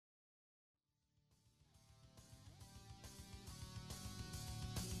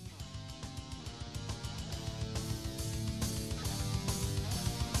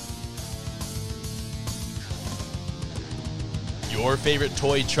Your favorite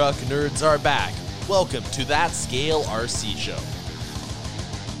toy truck nerds are back. Welcome to That Scale RC Show.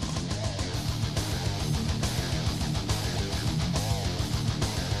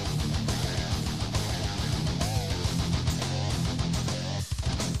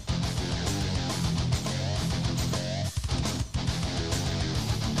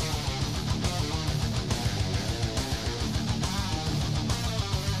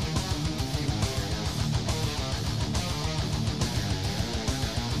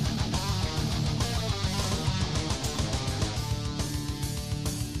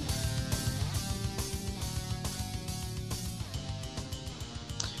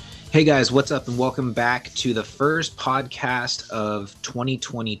 Hey guys, what's up and welcome back to the first podcast of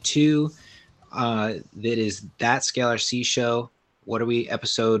 2022. That is That Scale RC Show. What are we?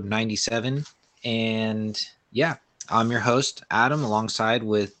 Episode 97. And yeah, I'm your host, Adam, alongside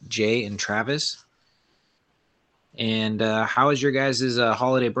with Jay and Travis. And how was your guys'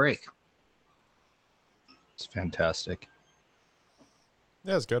 holiday break? It's fantastic.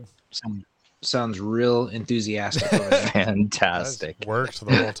 Yeah, it's good. Sounds real enthusiastic over there. Fantastic. Worked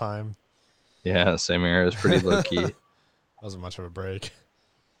the whole time. Yeah, same here. It was pretty low key. Wasn't much of a break.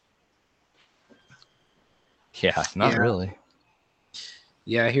 Yeah, not really.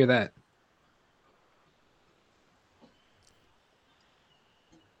 Yeah, I hear that.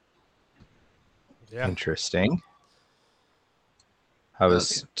 Yeah. Interesting. I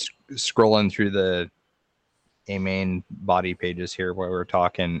was scrolling through the main body pages here while we're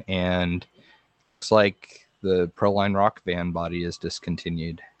talking, and it's like the Proline Rock van body is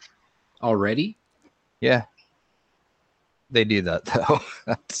discontinued. Already? Yeah. They do that, though.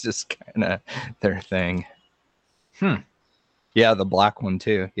 That's just kind of their thing. Yeah, the black one,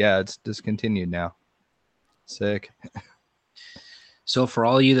 too. Yeah, it's discontinued now. Sick. So for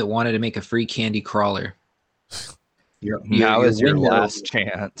all you that wanted to make a free candy crawler, Now is your window- last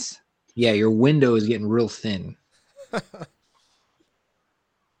chance. Yeah, your window is getting real thin.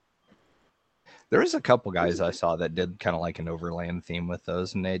 There was a couple guys I saw that did kind of like an overland theme with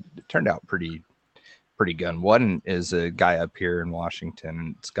those, and they turned out pretty good. One is a guy up here in Washington,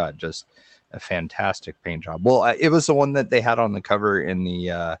 and it's got just a fantastic paint job. Well, it was the one that they had on the cover in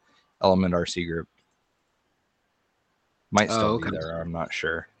the Element RC group. Might still be there, I'm not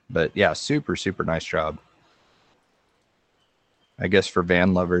sure. But yeah, super nice job. I guess for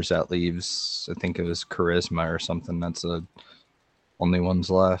van lovers, that leaves, I think it was Charisma or something. That's the only ones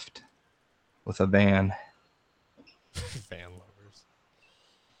left with a van. Van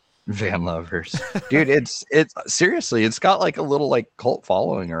lovers. Dude, it's seriously, it's got like a little like cult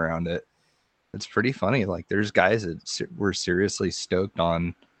following around it. It's pretty funny. Like there's guys that were seriously stoked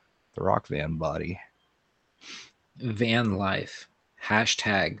on the rock van body. Van life.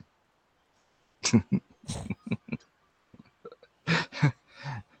 Hashtag.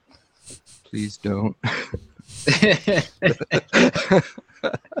 Please don't.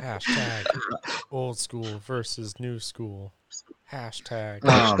 Hashtag old school versus new school. Hashtag.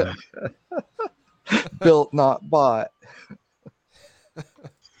 Built, not bought.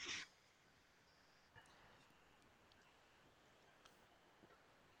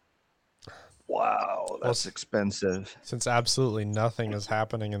 Wow, that's expensive. Since absolutely nothing is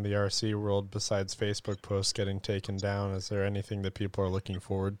happening in the RC world besides Facebook posts getting taken down, is there anything that people are looking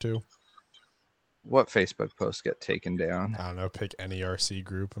forward to? What Facebook posts get taken down? I don't know. Pick any RC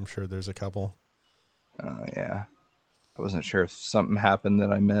group. I'm sure there's a couple. Oh, yeah. I wasn't sure if something happened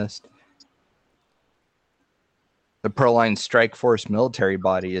that I missed. The Proline Strike Force military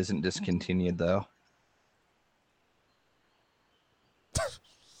body isn't discontinued, though.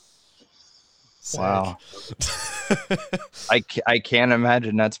 Wow. I can't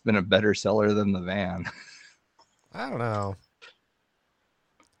imagine that's been a better seller than the van. I don't know.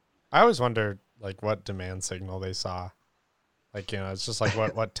 I always wondered like what demand signal they saw. Like, you know, it's just like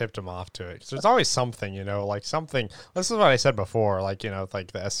what tipped them off to it. 'Cause there's always something, you know, like something. This is what I said before. Like, you know,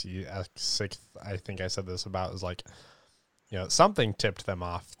 like the SC6, I think I said this about is like, you know, something tipped them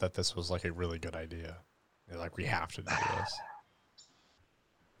off that this was like a really good idea. They're like, we have to do this.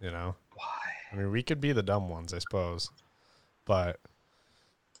 You know? Why? I mean, we could be the dumb ones, I suppose. But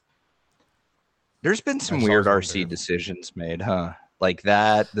there's been some weird RC decisions made, huh? Like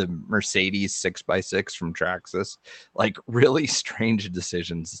that, the Mercedes 6x6 from Traxxas, like really strange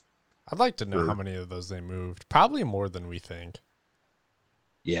decisions. I'd like to know how many of those they moved. Probably more than we think.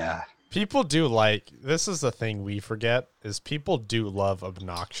 Yeah. People do like, this is the thing we forget, is people do love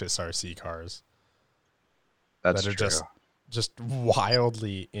obnoxious RC cars. That's that are true. Just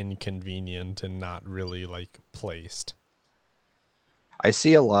wildly inconvenient and not really like placed. I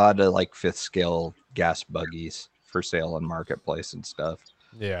see a lot of like fifth scale gas buggies for sale in marketplace and stuff.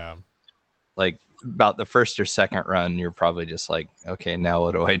 Yeah. Like about the first or second run, you're probably just like, okay, now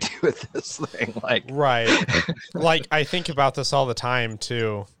what do I do with this thing? Like, right. Like I think about this all the time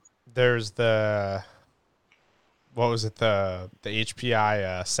too. There's what was it? The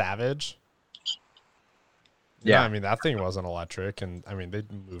HPI Savage. Yeah. I mean, that thing wasn't electric, and I mean, they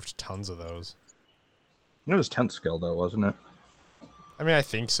moved tons of those. it was 10th scale though, wasn't it? I mean, I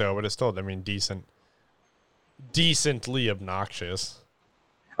think so, but it's still, I mean, decently obnoxious.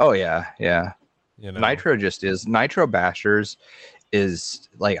 Oh yeah, yeah. You know? Nitro just is. Nitro Bashers is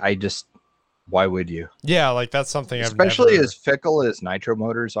like, why would you? Yeah, like that's something Especially as fickle as nitro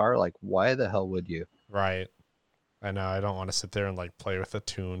motors are, like why the hell would you? Right. I know, I don't want to sit there and like play with a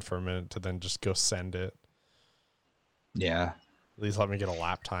tune for a minute to then just go send it. Yeah. At least let me get a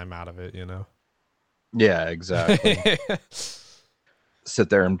lap time out of it, you know? Yeah, exactly. Sit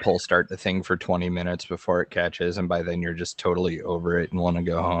there and pull start the thing for 20 minutes before it catches, and by then you're just totally over it and want to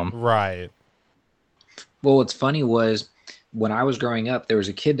go home. Right. Well, what's funny was when I was growing up, there was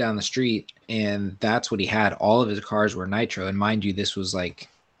a kid down the street, and that's what he had. All of his cars were nitro. And mind you, this was like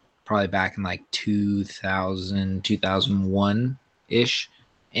probably back in like 2000, 2001-ish.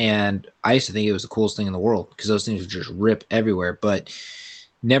 And I used to think it was the coolest thing in the world because those things would just rip everywhere, but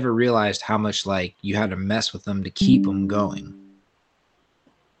never realized how much like you had to mess with them to keep them going.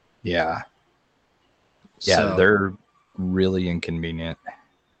 Yeah. Yeah, So, they're really inconvenient.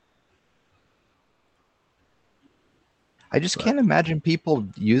 I just can't imagine people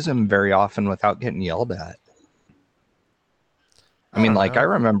use them very often without getting yelled at. I mean, like, I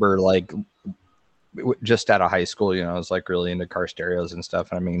remember, like, just out of high school, you know, I was like really into car stereos and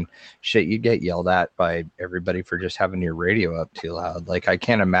stuff. And I mean, shit, you get yelled at by everybody for just having your radio up too loud. Like, I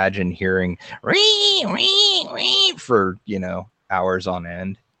can't imagine hearing ree, ree, ree for, you know, hours on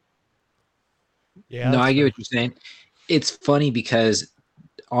end. Yeah. no, I get what you're saying. It's funny because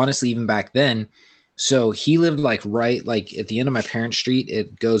honestly, even back then, so he lived like right like at the end of my parents' street.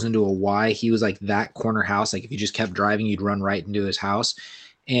 It goes into a Y. He was like that corner house. Like if you just kept driving, you'd run right into his house.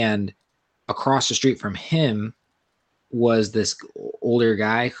 And across the street from him was this older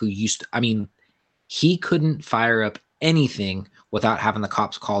guy who used to, I mean, he couldn't fire up anything without having the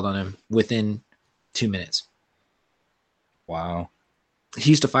cops called on him within 2 minutes. Wow.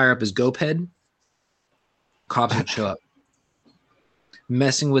 He used to fire up his GoPed. Cops would show up.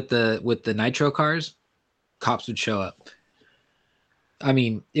 Messing with the nitro cars, cops would show up. I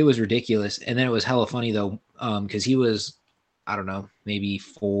mean, it was ridiculous. And then it was hella funny though, because he was, I don't know, maybe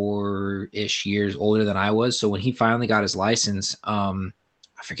 4-ish years older than I was. So when he finally got his license, I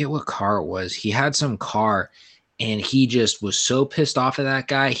forget what car it was. He had some car, and he just was so pissed off at that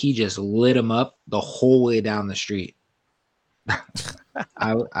guy. He just lit him up the whole way down the street.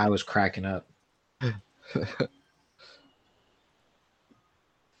 I was cracking up.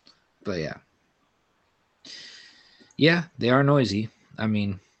 But yeah, they are noisy. I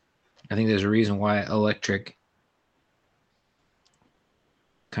mean, I think there's a reason why electric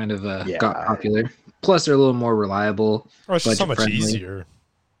kind of got popular. Plus, they're a little more reliable. Or it's just so much budget-friendly. easier.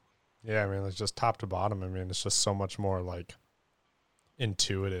 Yeah, I mean, it's just top to bottom. I mean, it's just so much more like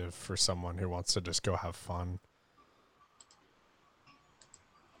intuitive for someone who wants to just go have fun.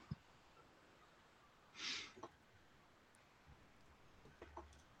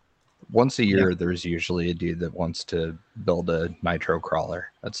 Once a year, there's usually a dude that wants to build a nitro crawler.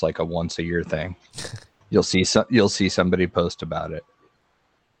 That's like a once a year thing. You'll see somebody post about it.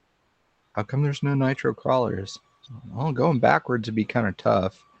 How come there's no nitro crawlers? Well, going backwards would be kind of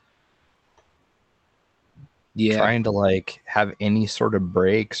tough. Yeah. Trying to like have any sort of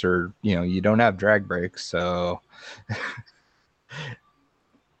brakes, or you know, you don't have drag brakes, so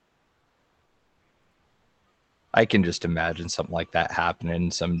I can just imagine something like that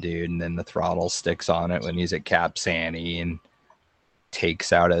happening. Some dude, and then the throttle sticks on it when he's at Cap Sani and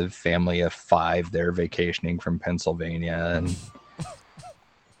takes out a family of 5 there vacationing from Pennsylvania. And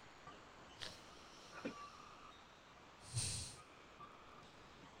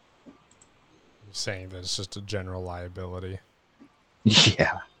You're saying that it's just a general liability.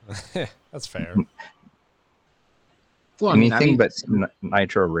 yeah, That's fair. Well, I mean, anything but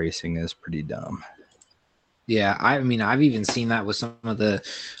nitro racing is pretty dumb. Yeah, I mean, I've even seen that with some of the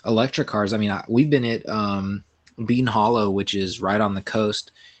electric cars. I mean, we've been at Bean Hollow, which is right on the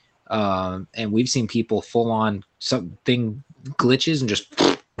coast, and we've seen people full on something glitches and just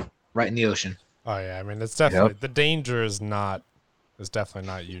right in the ocean. Oh yeah, I mean, it's definitely the danger is definitely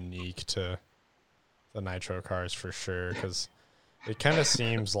not unique to the nitro cars for sure, because it kind of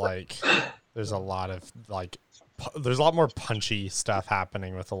seems like there's a lot of there's a lot more punchy stuff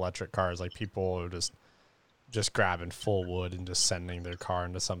happening with electric cars. Like people are just just grabbing full wood and just sending their car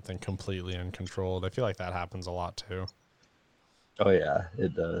into something completely uncontrolled. I feel like that happens a lot too. Oh yeah,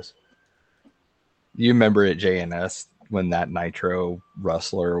 it does. You remember at JNS when that Nitro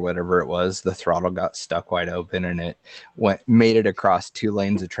Rustler or whatever it was, the throttle got stuck wide open and it made it across 2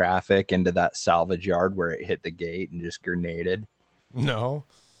 lanes of traffic into that salvage yard where it hit the gate and just grenaded. No.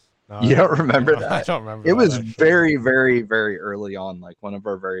 You don't remember that? I don't remember. It was actually. very, very, very early on, like one of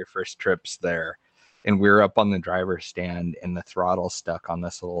our very first trips there. And we were up on the driver's stand and the throttle stuck on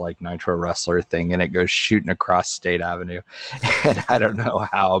this little like Nitro Rustler thing and it goes shooting across State Avenue. And I don't know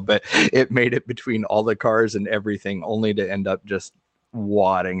how, but it made it between all the cars and everything only to end up just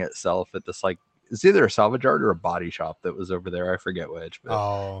wadding itself at this like, it's either a salvage yard or a body shop that was over there. I forget which,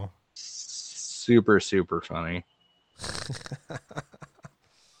 but super, super funny.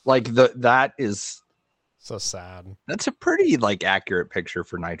 Like that is so sad. That's a pretty like accurate picture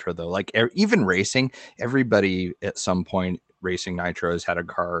for Nitro though. Like even racing, everybody at some point racing Nitro has had a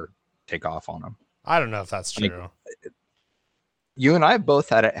car take off on them. I don't know if that's true. Like, you and I both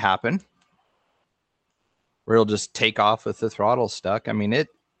had it happen where it'll just take off with the throttle stuck. I mean, I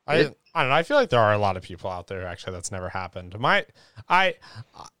don't know. I feel like there are a lot of people out there actually that's never happened.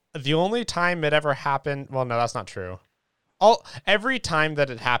 The only time it ever happened, well, no, that's not true. Every time that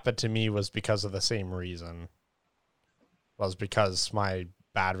it happened to me was because of the same reason. Was because my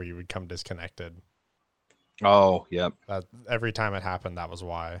battery would come disconnected. Oh, yep. Every time it happened, that was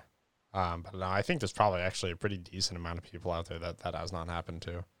why. But no, I think there's probably actually a pretty decent amount of people out there that has not happened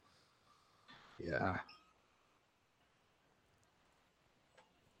to. Yeah.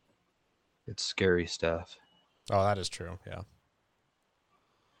 It's scary stuff. Oh, that is true. Yeah.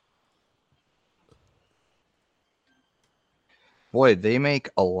 Boy, they make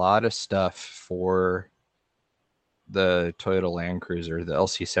a lot of stuff for the Toyota Land Cruiser, the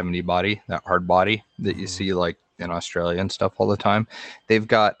LC70 body, that hard body that you see like in Australia and stuff all the time. They've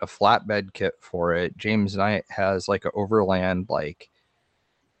got a flatbed kit for it. James Knight has like an overland like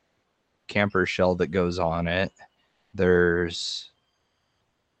camper shell that goes on it. There's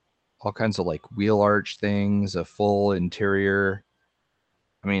all kinds of like wheel arch things, a full interior.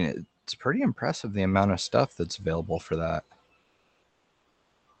 I mean, it's pretty impressive the amount of stuff that's available for that.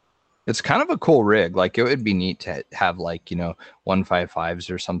 It's kind of a cool rig. Like it would be neat to have like,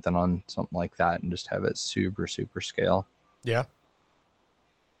 155s or something on something like that and just have it super, super scale. Yeah.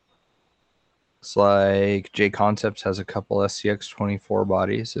 It's like J Concepts has a couple SCX24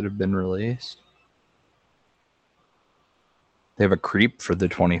 bodies that have been released. They have a creep for the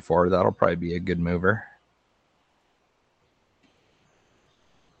 24. That'll probably be a good mover.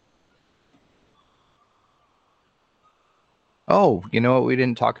 Oh, you know what we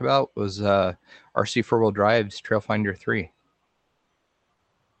didn't talk about was RC 4-wheel drive's Trailfinder 3.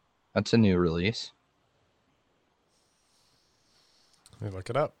 That's a new release. Let me look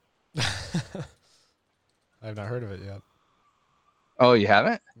it up. I have not heard of it yet. Oh, you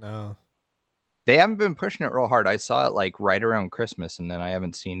haven't? No. They haven't been pushing it real hard. I saw it like right around Christmas, and then I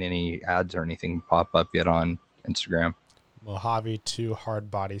haven't seen any ads or anything pop up yet on Instagram. Mojave 2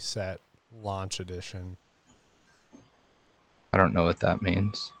 hard body set launch edition. I don't know what that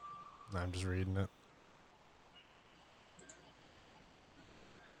means. I'm just reading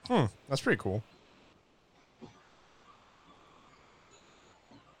it. That's pretty cool.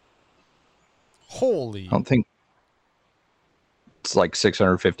 Holy. I don't think it's like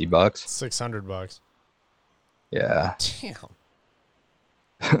 $650. $600. Yeah. Damn.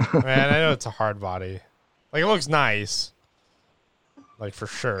 Man, I know it's a hard body. Like, it looks nice. Like, for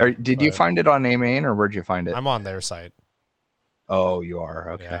sure. Did you find it on A-Main, or where'd you find it? I'm on their site. Oh, you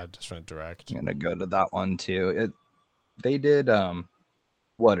are? Okay. Yeah, I just went direct. I'm going to go to that one, too. They did, a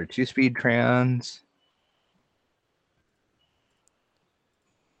 2-speed trans?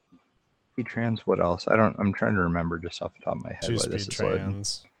 Speed trans, what else? I'm trying to remember just off the top of my head. 2-speed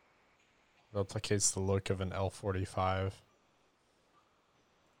trans. Replicates the look of an L45.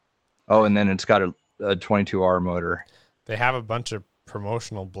 Oh, and then it's got a 22R motor. They have a bunch of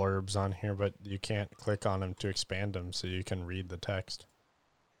promotional blurbs on here, but you can't click on them to expand them so you can read the text.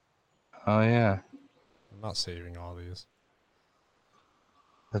 Oh, yeah. I'm not saving all these.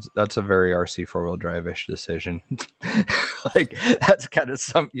 That's a very RC 4-wheel drive-ish decision. Like, that's kind of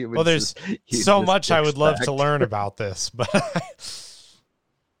something you would. Well, there's so much I would love to learn about this, but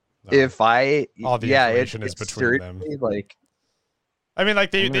no. If I, all the information is between them. Like, I mean,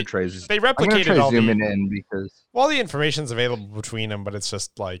 like they replicated all zooming in because all the information's available between them, but it's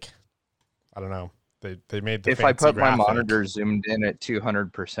just like, I don't know. They made the If I fancy put my graphic. monitor zoomed in at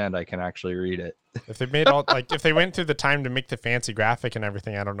 200%, I can actually read it. If they made all like if they went through the time to make the fancy graphic and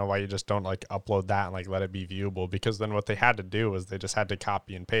everything, I don't know why you just don't like upload that and like let it be viewable, because then what they had to do was they just had to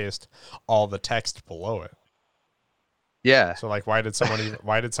copy and paste all the text below it. Yeah. So like why did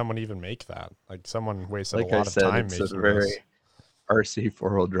someone even make that? Like someone wasted Like a I lot said, of time it's making a very this. RC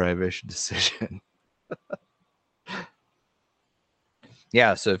four-wheel drive-ish decision.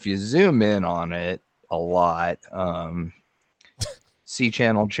 Yeah, so if you zoom in on it a lot,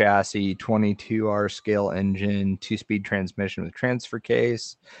 C-channel chassis, 22R scale engine, 2-speed transmission with transfer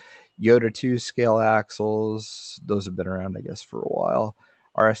case, Yoda 2 scale axles. Those have been around, I guess, for a while.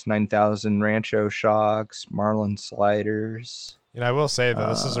 RS 9000 Rancho shocks, Marlin sliders. You know, I will say that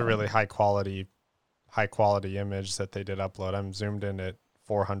this is a really high quality image that they did upload. I'm zoomed in at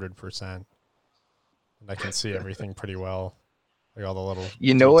 400%, and I can see everything pretty well, like all the little.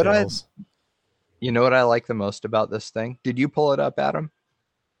 You know details. what I like the most about this thing? Did you pull it up, Adam?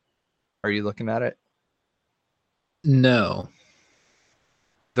 Are you looking at it? No.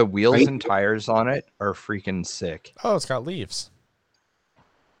 The wheels Right. and tires on it are freaking sick. Oh, it's got leaves.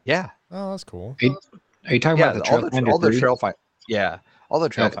 Yeah. Oh, that's cool. Are you talking Yeah, about the all the Trailfinder 3? trail find. Yeah, all the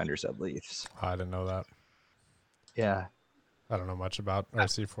trail Okay. finders have leaves. Oh, I didn't know that. Yeah. I don't know much about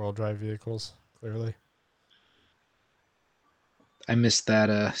RC four-wheel drive vehicles. Clearly. I missed that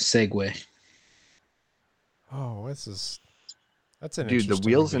segue. Oh, that's an Dude, the interesting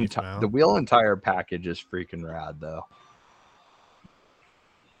wheels and leaf mount. the wheel and tire package is freaking rad, though.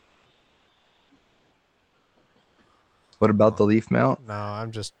 What about the leaf mount? No,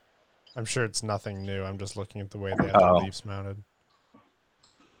 I'm sure it's nothing new. I'm just looking at the way they have Oh. the leaves mounted.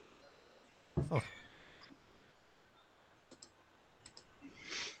 Oh,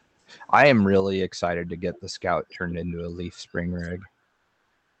 I am really excited to get the Scout turned into a leaf spring rig.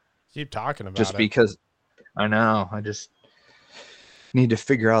 keep talking about Just it. because I know, I just need to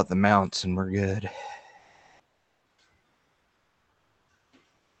figure out the mounts and we're good.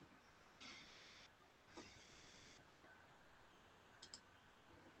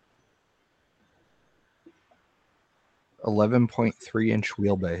 .3-inch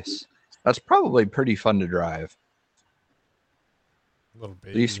wheelbase. That's probably pretty fun to drive. Little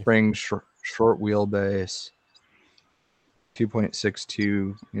baby. Leaf spring, short wheelbase,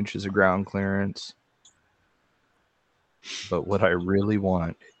 2.62 inches of ground clearance. But what I really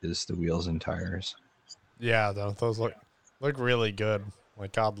want is the wheels and tires. Yeah, those look really good,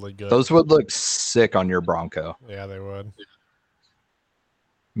 like oddly good. Those would look sick on your Bronco. Yeah, they would.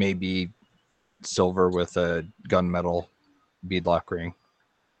 Maybe silver with a gunmetal beadlock ring.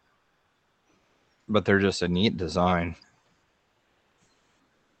 But they're just a neat design.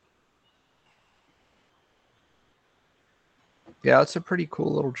 Yeah, it's a pretty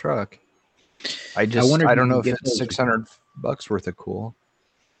cool little truck. I wonder if you don't can know if get it's those- $600 worth of cool.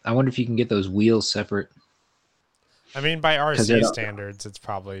 I wonder if you can get those wheels separate. I mean, by 'Cause they're RC not- standards, it's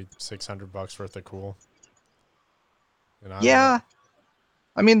probably $600 worth of cool. You know, I don't Yeah. know.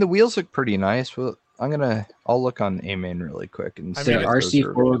 I mean, the wheels look pretty nice. Well, I'll look on A-Main really quick and I see. mean, if The those RC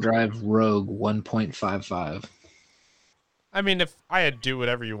are- four-wheel drive Rogue 1.55. I mean, if I had do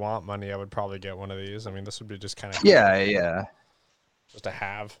whatever you want money, I would probably get one of these. I mean, this would be just kind of Yeah. just to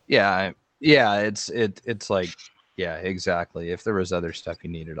have. Yeah. It's like, yeah, exactly. If there was other stuff you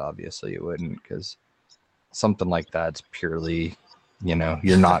needed, obviously it wouldn't, because something like that's purely, you're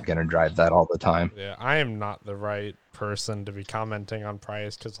not going to drive that all the time. Yeah, I am not the right person to be commenting on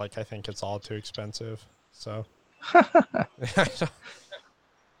price because, like, I think it's all too expensive. So,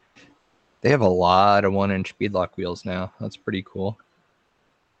 They have a lot of 1-inch beadlock wheels now. That's pretty cool.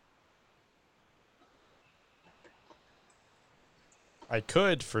 I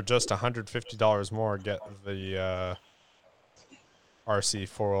could, for just $150 more, get the RC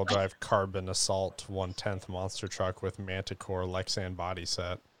four-wheel drive Carbon Assault 1/10 monster truck with Manticore Lexan body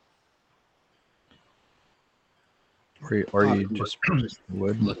set. Or you just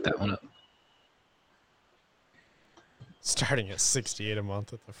would. Look that one up. Starting at $68 a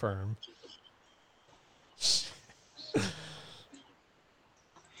month at the firm.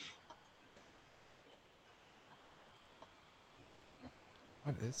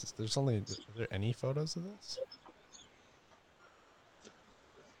 What is this? Are there any photos of this?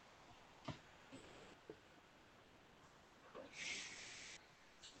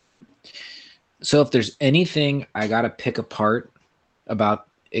 So if there's anything I got to pick apart about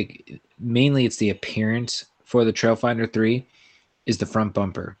it, mainly it's the appearance for the Trailfinder 3 is the front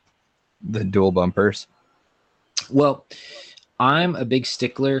bumper. The dual bumpers. Well, I'm a big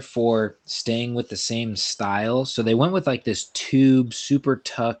stickler for staying with the same style. So they went with like this tube, super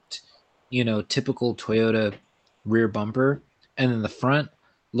tucked typical Toyota rear bumper, and then the front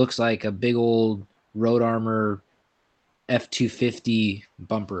looks like a big old Road Armor F-250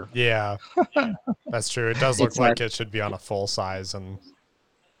 bumper. Yeah, that's true. It does look It's like like- it should be on a full size, and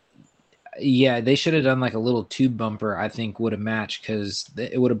Yeah, they should have done like a little tube bumper. I think would have matched, because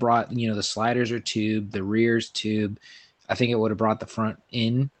it would have brought, the sliders are tube, the rear's tube. I think it would have brought the front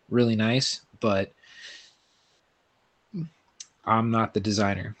in really nice, but I'm not the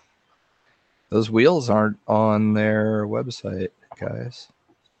designer. Those wheels aren't on their website, guys.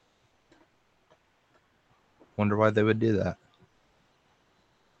 Wonder why they would do that.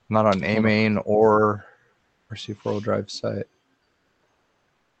 Not on A-Main or RC4 Drive site.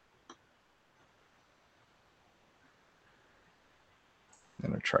 I'm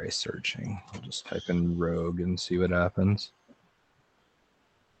gonna try searching. I'll just type in Rogue and see what happens.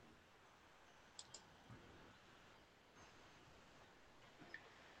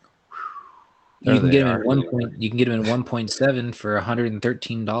 There You can they get them are. in 1.7 for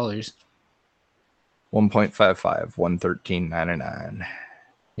 $113. 1.55, 113.99.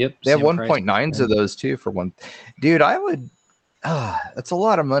 Yep. They have same price. 1.9s of those too for one. Dude, I would. That's a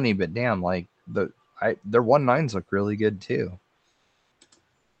lot of money, but damn, like their 1.9s look really good too.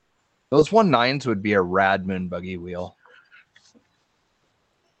 Those 1.9s would be a rad moon buggy wheel.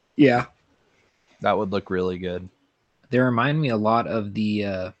 Yeah. That would look really good. They remind me a lot of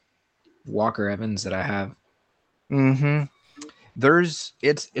the Walker Evans that I have. Mm-hmm.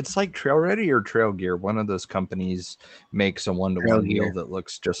 It's like Trail Ready or Trail Gear. One of those companies makes a 1-to-1 Trail wheel Gear. that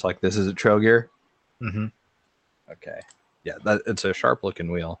looks just like this. Is it Trail Gear? Mm-hmm. Okay. Yeah, it's a sharp looking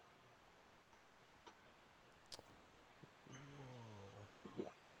wheel.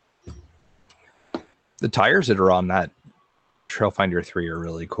 The tires that are on that Trailfinder 3 are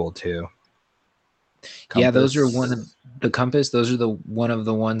really cool too. Yeah, those are Compass. one of the Compass. Those are one of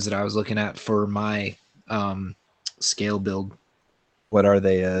the ones that I was looking at for my scale build. What are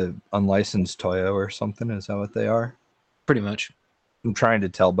they? Unlicensed Toyo or something? Is that what they are? Pretty much. I'm trying to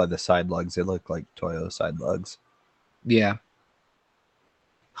tell by the side lugs. They look like Toyo side lugs. Yeah.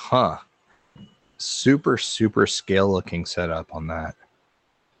 Huh. Super scale looking setup on that.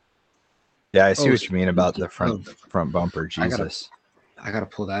 Yeah, I see what you mean about the front bumper. Jesus. I gotta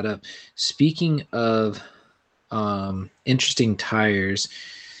pull that up. Speaking of interesting tires,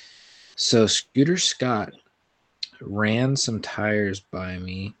 so Scooter Scott ran some tires by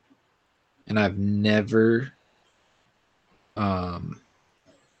me, and I've never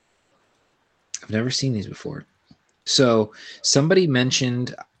seen these before. So somebody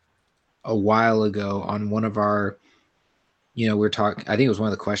mentioned a while ago on one of our, we're talking, I think it was one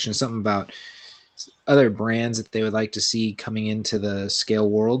of the questions, something about other brands that they would like to see coming into the scale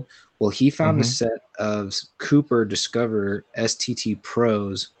world. Well, he found a set of Cooper Discover STT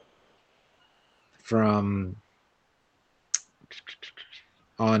Pros from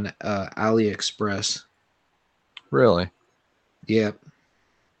on AliExpress. Really? Yep.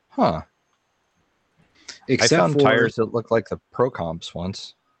 Huh. Except I found for tires that look like the Pro Comps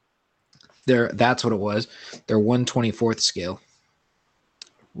once. that's what it was. They're 1/24th scale.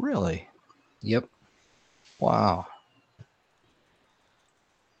 Really? Yep. Wow.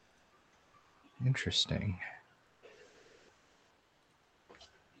 Interesting.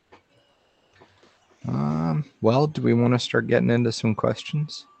 Well, do we want to start getting into some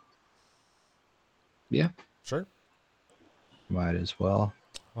questions? Yeah. sure. Might as well.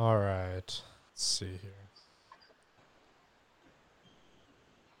 All right. Let's see here.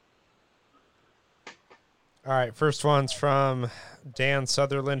 All right, first one's from Dan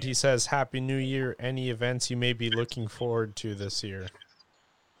Sutherland. He says, Happy New Year. Any events you may be looking forward to this year?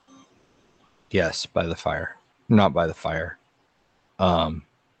 Yes, by the fire. Not by the fire.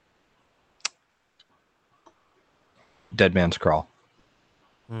 Dead Man's Crawl.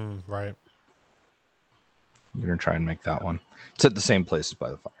 Right. You're going to try and make that one. It's at the same place as by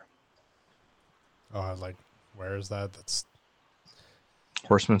the fire. Oh, where is that? That's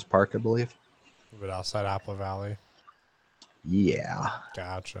Horseman's Park, I believe. a bit outside Apple Valley. Yeah.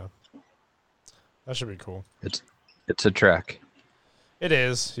 Gotcha. That should be cool. It's a trek, It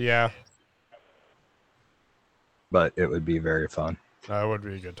is, yeah. but it would be very fun. It would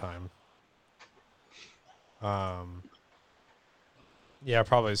be a good time. Yeah,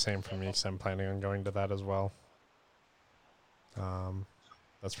 probably the same for me because I'm planning on going to that as well.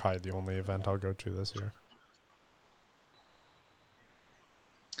 That's probably the only event I'll go to this year.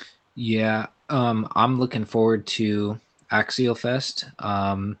 Yeah. I'm looking forward to Axial Fest.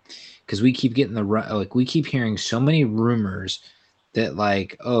 Because we keep getting we keep hearing so many rumors that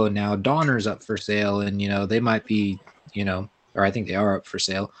now Donner's up for sale, and they might be, or I think they are up for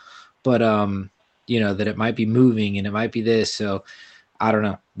sale. but that it might be moving and it might be this. So I don't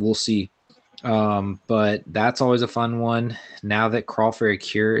know. We'll see. But that's always a fun one. Now that Crawl for a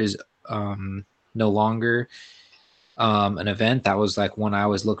Cure is no longer an event, that was like one I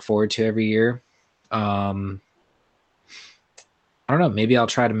always look forward to every year. I don't know. Maybe I'll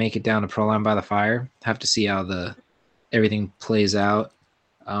try to make it down to Proline by the Fire. Have to see how everything plays out.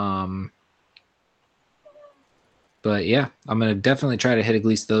 But yeah, I'm gonna definitely try to hit at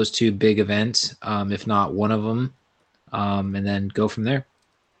least those two big events, if not one of them, and then go from there.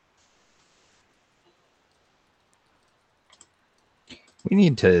 We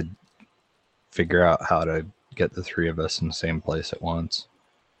need to figure out how to get the three of us in the same place at once.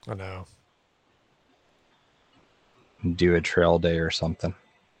 I know. Do a trail day or something.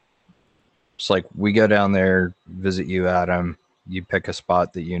 It's like we go down there, visit you, Adam. You pick a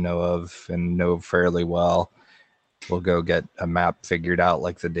spot that you know of and know fairly well. We'll go get a map figured out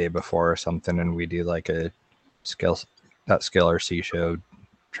like the day before or something, and we do like a Scale RC show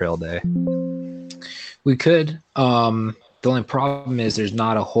trail day. We could. The only problem is there's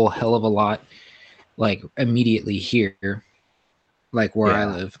not a whole hell of a lot like immediately here, like where I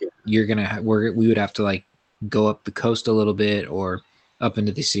live. You're gonna we would have to like go up the coast a little bit or up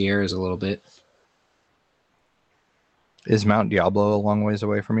into the Sierras a little bit. Is Mount Diablo a long ways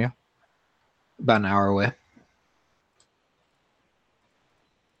away from you? About an hour away.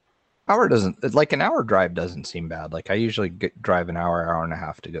 An hour drive doesn't seem bad. Like I usually drive an hour and a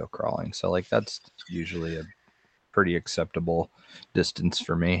half to go crawling. So like that's usually a pretty acceptable distance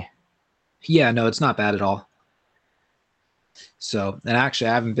for me. Yeah, no, it's not bad at all. So, and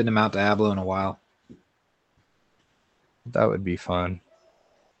actually I haven't been to Mount Diablo in a while. That would be fun.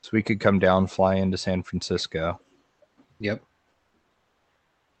 So we could come down, fly into San Francisco. Yep.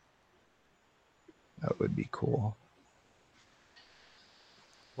 That would be cool.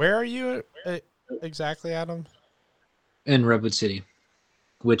 Where are you exactly, Adam? In Redwood City,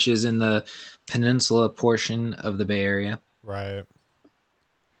 which is in the peninsula portion of the Bay Area. Right.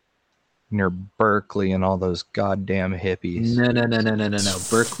 Near Berkeley and all those goddamn hippies. No.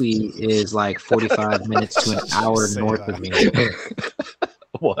 Berkeley is like 45 minutes to an hour north of me.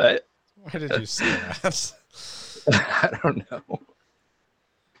 What? Why did you say that? I don't know.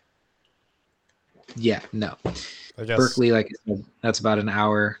 Yeah, no. I guess Berkeley, like I said, that's about an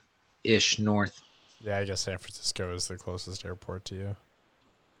hour-ish north. Yeah, I guess San Francisco is the closest airport to you.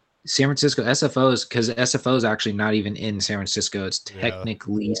 San Francisco, because SFO is actually not even in San Francisco. It's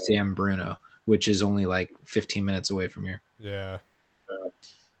technically San Bruno, which is only like 15 minutes away from here. Yeah. I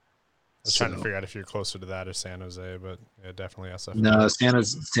was trying to figure out if you're closer to that or San Jose, but yeah, definitely SFO. No, San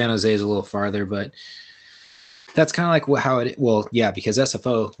Jose is a little farther, but that's kind of like how it. Well, yeah, because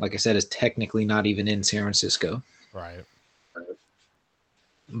SFO, like I said, is technically not even in San Francisco. Right.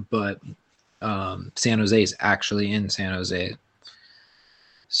 But San Jose is actually in San Jose.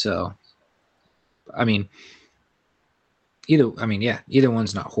 So, I mean, either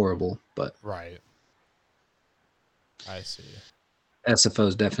one's not horrible, but right. I see. SFO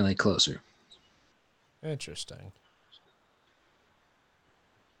is definitely closer. Interesting.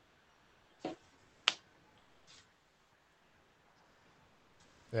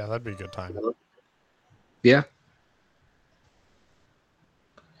 Yeah, that'd be a good time. Yeah.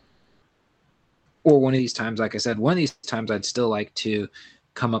 Or one of these times, like I said, one of these times I'd still like to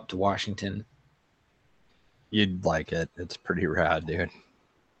come up to Washington. You'd like it. It's pretty rad, dude.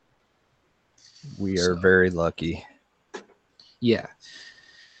 We are very lucky. Yeah.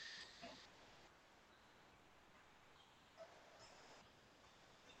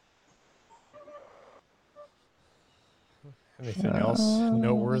 Anything else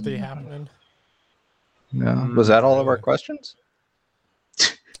noteworthy happening? No. Was that all of our questions?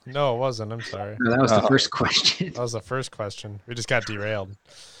 No, it wasn't. I'm sorry. No, that was the first question. That was the first question. We just got derailed.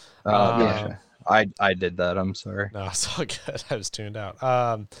 Yeah. I did that. I'm sorry. No, it's all good. I was tuned out.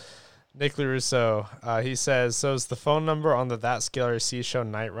 Nick LaRusso, he says, so is the phone number on the That Scale RC show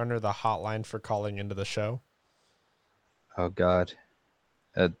Night Runner the hotline for calling into the show? Oh, God.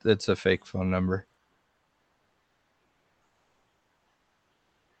 It's a fake phone number.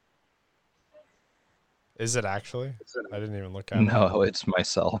 Is it actually? I didn't even look at it. No, it's my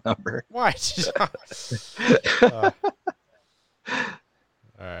cell number. Why? All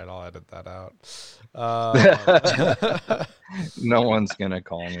right, I'll edit that out. No one's going to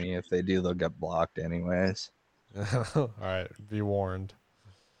call me. If they do, they'll get blocked anyways. All right, be warned.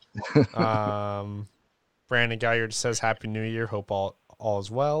 Brandon Guyard says, Happy New Year. Hope all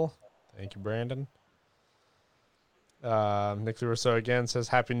is well. Thank you, Brandon. Nick Russo again says,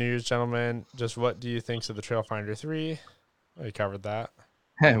 Happy New Year's, gentlemen. Just what do you think of the Trailfinder 3? Oh, you covered that.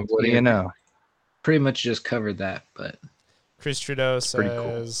 What do you know? Pretty much just covered that, but Chris Trudeau pretty cool.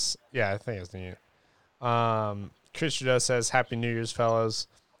 says, yeah, I think it's neat. Chris Trudeau says, Happy New Year's, fellows.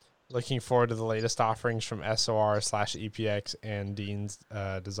 Looking forward to the latest offerings from SOR/EPX and Dean's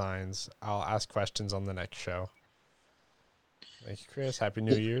Designs. I'll ask questions on the next show. Thank you, Chris. Happy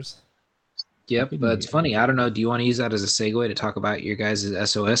New Year's. yep. But it's funny. I don't know. Do you want to use that as a segue to talk about your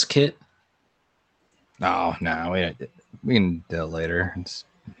guys' SOS kit? No, we can do it later. It's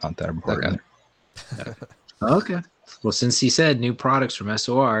not that important. Okay. Well, since he said new products from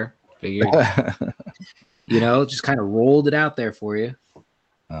SOR, figured just kind of rolled it out there for you.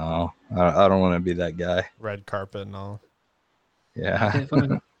 Oh, I don't want to be that guy. Red carpet and all. Yeah. Okay,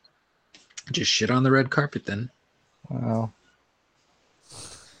 fine. Just shit on the red carpet then. Well,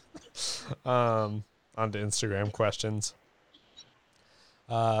 On to Instagram questions.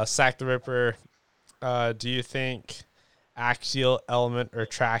 Sack the Ripper. Do you think Axial, Element, or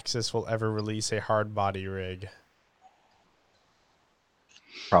Traxxas will ever release a hard body rig?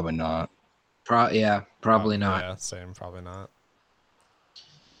 probably not. Probably not. Yeah, same. Probably not.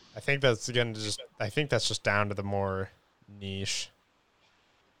 I think that's just down to the more niche.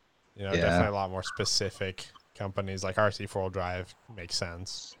 Definitely a lot more specific companies like RC 4-wheel drive makes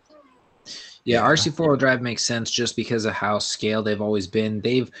sense. Yeah, RC 4-wheel drive makes sense just because of how scale they've always been.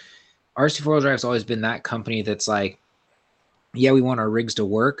 RC 4-wheel drive's always been that company that's like, yeah, we want our rigs to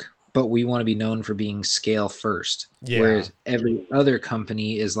work, but we want to be known for being scale first. Yeah. Whereas every other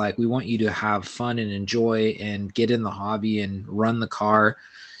company is like, we want you to have fun and enjoy and get in the hobby and run the car,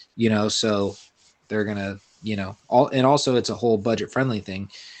 so they're gonna, and also it's a whole budget friendly thing.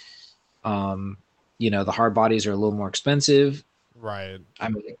 The hard bodies are a little more expensive. Right.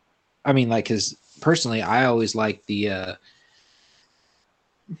 I mean, like, because personally, I always like the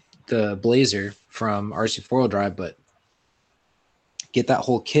Blazer from RC 4-wheel drive, but get that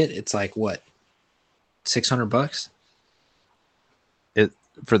whole kit, it's like what, $600? It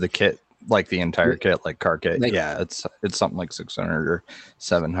for the kit, like the entire kit, like car kit. Like, yeah, it's something like 600 or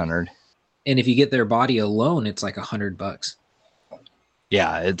 700. And if you get their body alone, it's like $100.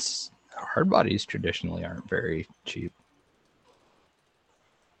 Yeah, it's hard bodies traditionally aren't very cheap.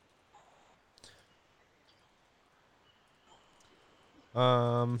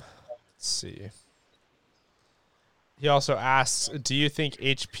 Let's see. He also asks, do you think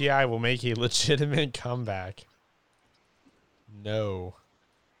HPI will make a legitimate comeback? No.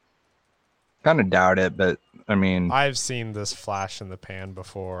 Kind of doubt it, but I mean, I've seen this flash in the pan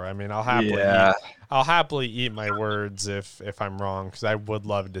before. I mean, I'll happily eat my words if I'm wrong, because I would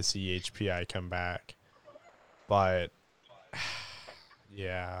love to see HPI come back. But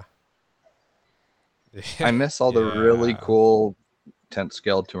yeah. I miss all the really cool 10th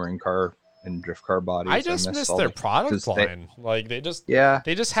scale touring car and drift car bodies. I just miss their product line. They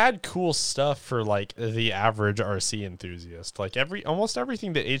just had cool stuff for like the average RC enthusiast. Like almost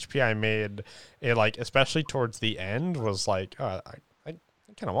everything that HPI made, especially towards the end, was like, I kind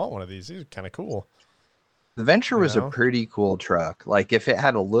of want one of these. These are kind of cool. The Venture was a pretty cool truck. Like if it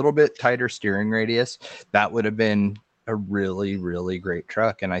had a little bit tighter steering radius, that would have been a really, really great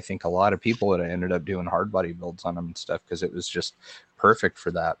truck. And I think a lot of people would have ended up doing hard body builds on them and stuff because it was just perfect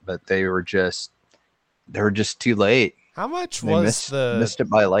for that. But they were just too late. How much they was missed it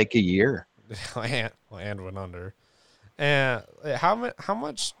by like a year? and went under. And how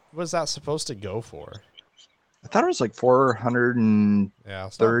much was that supposed to go for? I thought it was like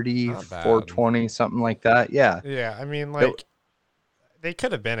 430, 420, something like that. Yeah. Yeah. I mean, they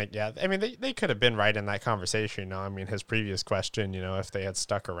could have been, they could have been right in that conversation. I mean, his previous question, if they had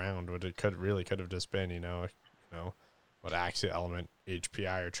stuck around, could have just been, what Axial, Element,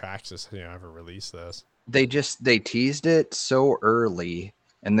 HPI, or Traxxas, ever released this. They teased it so early,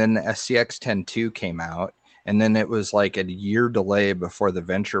 and then the SCX 10.2 came out, and then it was like a year delay before the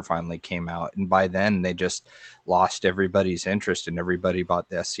Venture finally came out, and by then they just lost everybody's interest, and everybody bought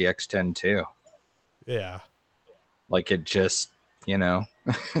the SCX 10.2. Yeah. Like it just,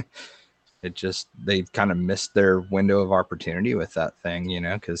 they kind of missed their window of opportunity with that thing,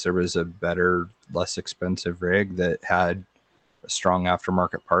 because there was a better, less expensive rig that had a strong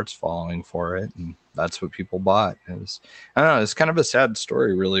aftermarket parts following for it, and that's what people bought. I don't know, it's kind of a sad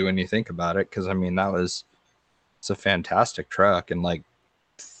story really when you think about it, because I mean it's a fantastic truck, and like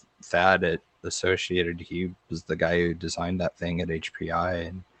Thad at Associated, he was the guy who designed that thing at HPI,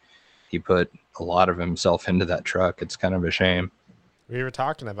 and he put a lot of himself into that truck. It's kind of a shame. We were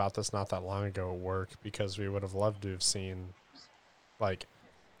talking about this not that long ago at work, because we would have loved to have seen,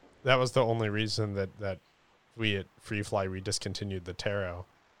 that was the only reason that we at FreeFly, we discontinued the Taro,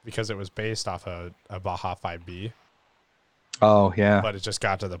 because it was based off a Baja 5B. Oh yeah. But it just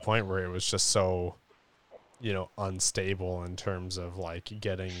got to the point where it was just so, unstable in terms of like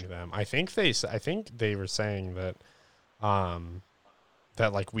getting them. I think they were saying that,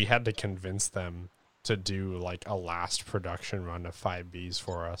 that like we had to convince them to do like a last production run of 5Bs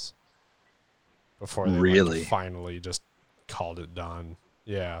for us before they Really? finally just called it done.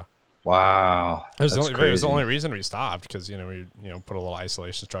 Yeah. Wow. It was, That's it was the crazy. only reason we stopped because, we put a little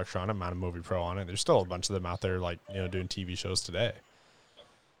isolation structure on it, mounted Movie Pro on it. There's still a bunch of them out there like, doing TV shows today.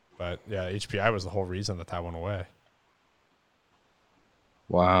 But yeah, HPI was the whole reason that went away.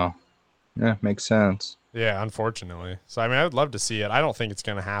 Wow. Yeah, makes sense. Yeah, unfortunately. So, I mean, I would love to see it. I don't think it's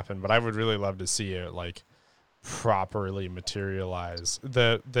going to happen, but I would really love to see it like properly materialize.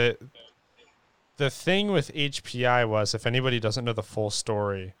 The thing with HPI was, if anybody doesn't know the full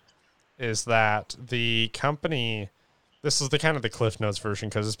story, is that the company, this is the kind of the Cliff Notes version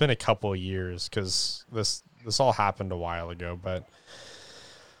because it's been a couple of years because this all happened a while ago, but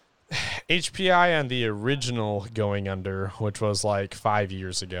HPI and the original going under, which was like 5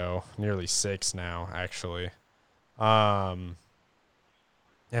 years ago, nearly 6 now, actually. Yeah,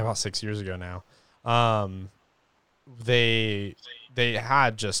 about 6 years ago now. They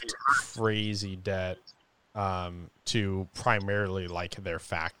had just crazy debt to primarily like their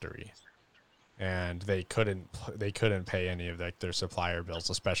factory, and they couldn't pay any of their supplier bills,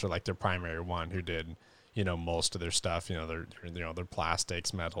 especially like their primary one who did most of their stuff, their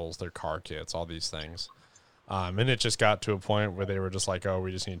plastics, metals, their car kits, all these things. And it just got to a point where they were just like, oh,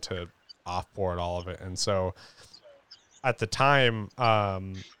 we just need to offboard all of it. And so at the time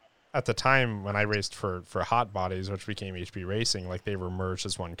when I raced for Hot Bodies, which became HB Racing, like they were merged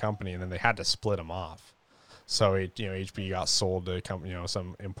as one company and then they had to split them off. So HB got sold to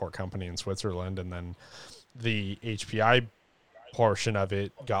some import company in Switzerland, and then the HPI portion of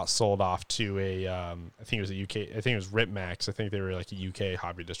it got sold off to I think it was a UK, I think it was Ripmax. I think they were like a UK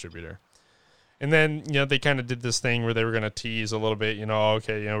hobby distributor. And then, they kind of did this thing where they were going to tease a little bit,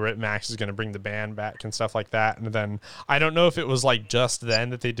 okay, Ripmax is going to bring the band back and stuff like that. And then I don't know if it was like just then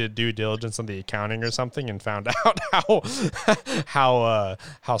that they did due diligence on the accounting or something and found out how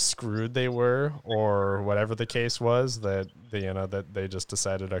screwed they were, or whatever the case was, that they just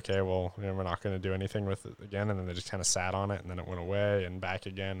decided, okay, well, we're not going to do anything with it again. And then they just kind of sat on it, and then it went away and back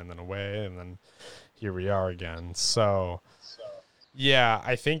again and then away. And then here we are again. So yeah,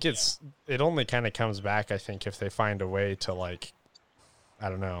 I think it only kind of comes back, I think, if they find a way to, like, I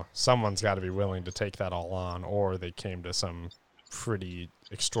don't know, someone's got to be willing to take that all on, or they came to some pretty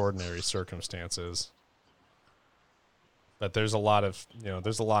extraordinary circumstances. But there's a lot of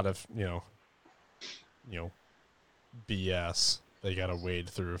BS they got to wade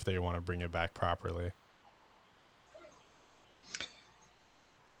through if they want to bring it back properly.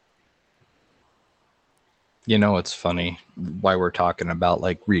 It's funny why we're talking about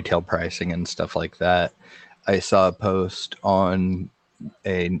like retail pricing and stuff like that. I saw a post on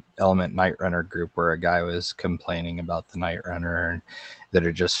a Element Night Runner group where a guy was complaining about the Night Runner and that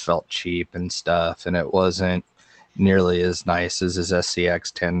it just felt cheap and stuff, and it wasn't nearly as nice as his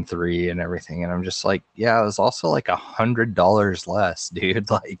SCX 10.3 and everything. And I'm just like, yeah, it was also like $100 less, dude.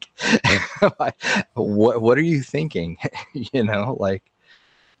 Like, what are you thinking?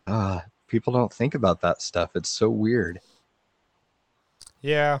 People don't think about that stuff. It's so weird.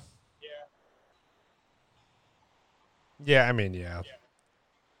 Yeah. Yeah, I mean, yeah.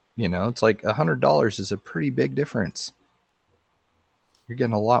 It's like $100 is a pretty big difference. You're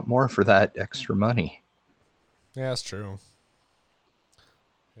getting a lot more for that extra money. Yeah, that's true.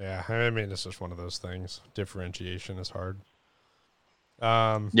 Yeah, I mean, it's just one of those things. Differentiation is hard.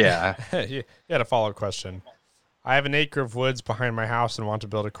 Yeah. You had a follow-up question. I have an acre of woods behind my house and want to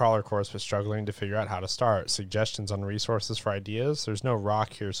build a crawler course, but struggling to figure out how to start. Suggestions on resources for ideas? There's no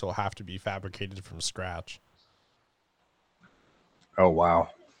rock here, so it'll have to be fabricated from scratch. Oh, wow.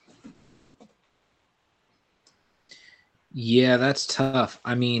 Yeah, that's tough.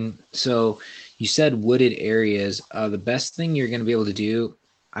 I mean, so you said wooded areas. The best thing you're going to be able to do,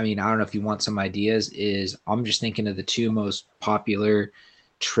 I mean, I don't know if you want some ideas, is I'm just thinking of the two most popular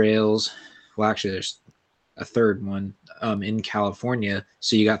trails. Well, actually, there's a third one in California.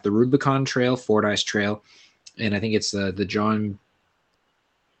 So you got the Rubicon Trail, Fordyce Trail, and I think it's the John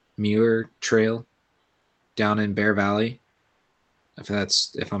Muir Trail down in Bear Valley,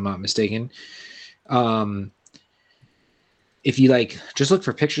 if I'm not mistaken. If you just look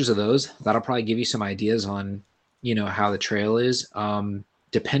for pictures of those, that'll probably give you some ideas on, how the trail is.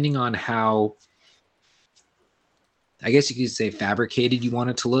 Depending on how, I guess you could say, fabricated you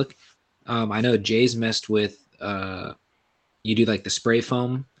want it to look. I know Jay's messed with, you do the spray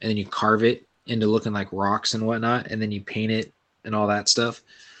foam and then you carve it into looking like rocks and whatnot, and then you paint it and all that stuff.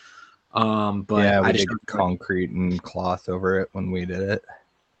 But yeah, we I just did concrete and cloth over it when we did it.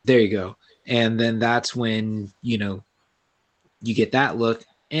 there you go. And then that's when, you know, you get that look.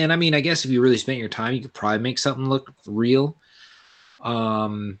 And I mean, I guess if you really spent your time, you could probably make something look real.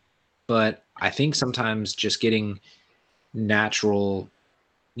 But I think sometimes just getting natural,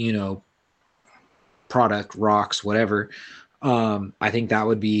 you know, product, rocks, whatever, I think that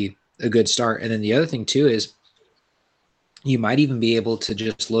would be a good start. And then the other thing too is you might even be able to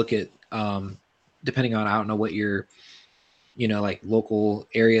just look at, depending on, I don't know what your, you know, like local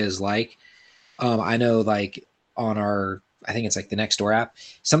area is like. I know like on our, I think it's like the Nextdoor app,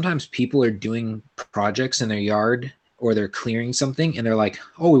 sometimes people are doing projects in their yard or they're clearing something and they're like,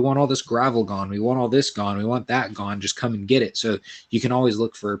 oh, we want all this gravel gone. We want all this gone. We want that gone. Just come and get it. So you can always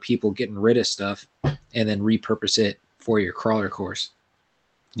look for people getting rid of stuff and then repurpose it for your crawler course.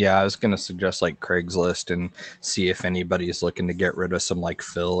 Yeah, I was going to suggest like Craigslist and see if anybody's looking to get rid of some like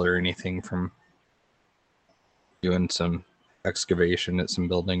fill or anything from doing some excavation at some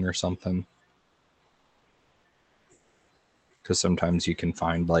building or something. Because sometimes you can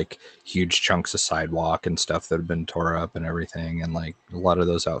find like huge chunks of sidewalk and stuff that have been tore up and everything. And like a lot of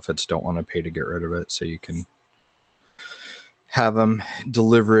those outfits don't want to pay to get rid of it. So you can have them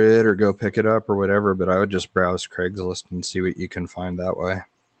deliver it or go pick it up or whatever. But I would just browse Craigslist and see what you can find that way.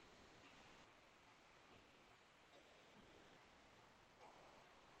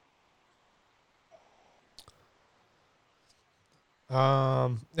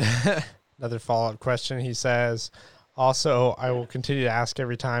 Another follow-up question. He says, also, I will continue to ask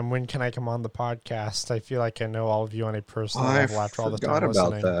every time, when can I come on the podcast? I feel like I know all of you on a personal level after all the time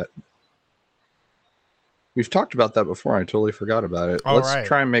about listening. that. We've talked about that before. I totally forgot about it. Oh, Let's right.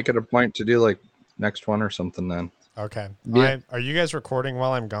 try and make it a point to do like next one or something then. Okay. Yeah. Are you guys recording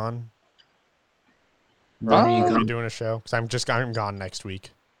while I'm gone? Or When are you are we gone? doing a show? Because I'm gone next week.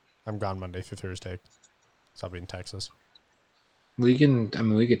 I'm gone Monday through Thursday. So I'll be in Texas. We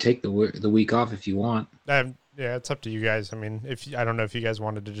could take the week off if you want. Yeah, it's up to you guys. I mean, I don't know if you guys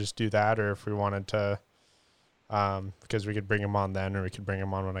wanted to just do that or if we wanted to, because we could bring him on then, or we could bring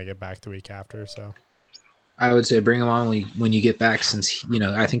him on when I get back the week after. So I would say bring him on when you get back, since, you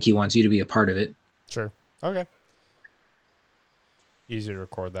know, I think he wants you to be a part of it. sure, okay. Easy to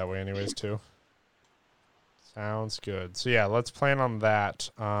record that way, anyways, too. Sounds good. So yeah, let's plan on that.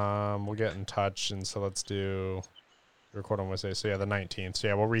 We'll get in touch, and so let's do record on Wednesday. So yeah, the 19th. So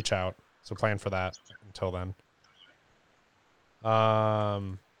yeah, we'll reach out. So plan for that until then.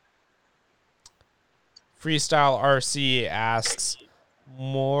 Freestyle RC asks,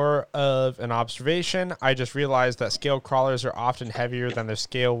 more of an observation. I just realized that scale crawlers are often heavier than their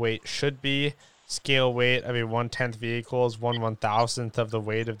scale weight should be. Scale weight of a 1/10 vehicle is 1/1000th of the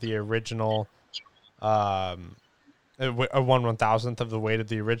weight of the original. A 1/1000th of the weight of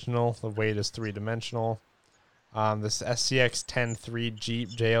the original. The weight is three-dimensional. This SCX 10-3 Jeep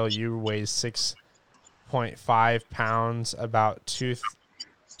JLU weighs 6.5 pounds, about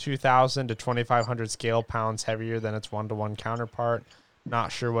 2,000 to 2,500 scale pounds heavier than its 1-to-1 counterpart.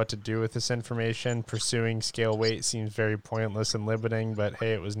 Not sure what to do with this information. Pursuing scale weight seems very pointless and limiting, but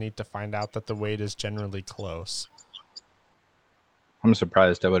hey, it was neat to find out that the weight is generally close. I'm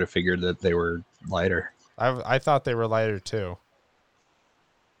surprised. I would have figured that they were lighter. I thought they were lighter too.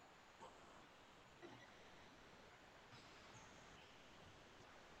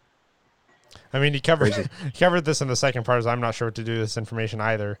 I mean, he covered this in the second part. As I'm not sure what to do with this information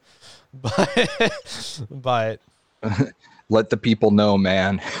either, but Let the people know,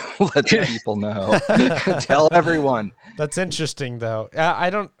 man. Let the people know. Tell everyone. That's interesting, though. I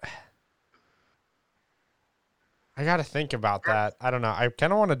got to think about that. I don't know. I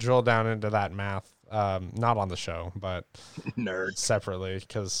kind of want to drill down into that math, not on the show, but Nerd. separately,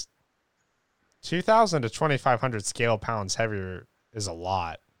 because 2,000 to 2,500 scale pounds heavier is a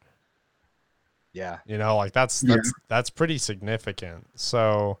lot. Yeah. You know, like that's pretty significant.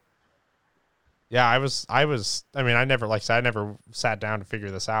 So yeah, I mean, I never sat down to figure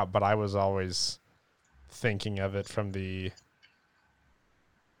this out, but I was always thinking of it from the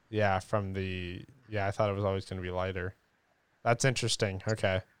I thought it was always going to be lighter. That's interesting.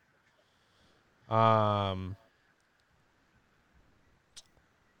 Okay.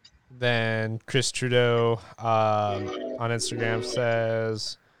 Then Chris Trudeau on Instagram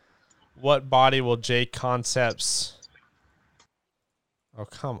says, what body will J Concepts? Oh,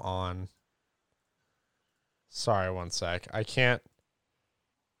 come on. Sorry, one sec. I can't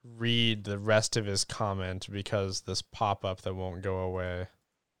read the rest of his comment because this pop-up that won't go away.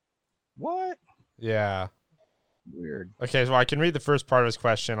 What? Yeah. Weird. Okay, so I can read the first part of his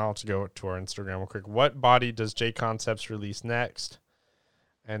question. I'll have to go to our Instagram real quick. What body does J Concepts release next?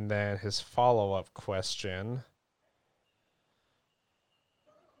 And then his follow-up question,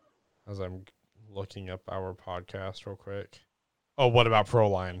 as I'm looking up our podcast real quick. Oh, what about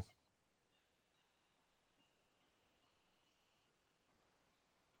Proline?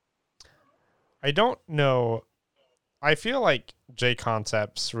 I don't know. I feel like J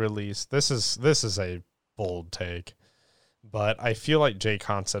Concepts release. This is a bold take, but I feel like J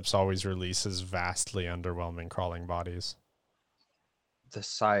Concepts always releases vastly underwhelming crawling bodies. The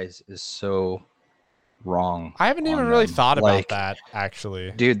size is so wrong. I haven't even on really them. thought about Like, that,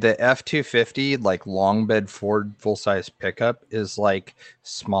 actually. Dude, the F-250 like long bed Ford full size pickup is like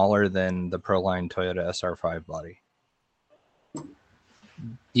smaller than the Proline Toyota SR5 body.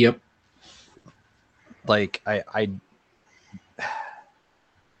 Yep. Like I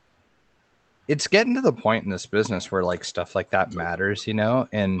it's getting to the point in this business where like stuff like that matters, you know,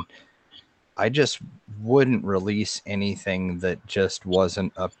 and I just wouldn't release anything that just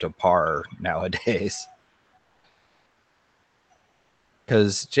wasn't up to par nowadays.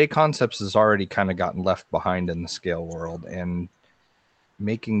 Because J Concepts has already kind of gotten left behind in the scale world, and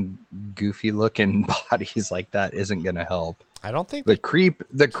making goofy looking bodies like that isn't going to help. I don't think The creep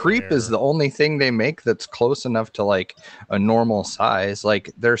is care. the only thing they make that's close enough to like a normal size. Like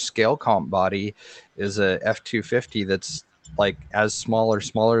their scale comp body is a F-250 that's like as smaller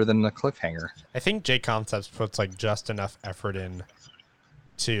than the Cliffhanger. I think J Concepts puts like just enough effort in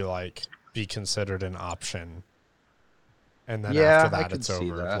to like be considered an option, and then Yeah, after I that can it's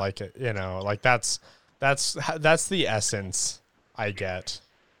see over. that. Like you know, like that's the essence I get.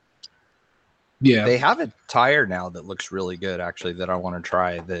 Yeah. They have a tire now that looks really good, actually, that I want to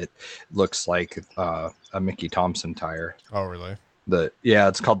try. That looks like a Mickey Thompson tire. Oh, really?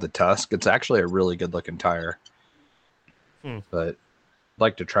 It's called the Tusk. It's actually a really good looking tire. But I'd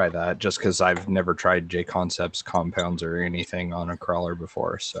like to try that just because I've never tried J Concepts compounds or anything on a crawler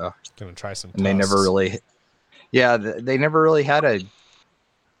before. So Gonna try some. and they never Tusks. really, they never really had a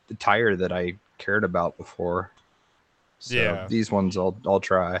tire that I cared about before. So Yeah. these ones I'll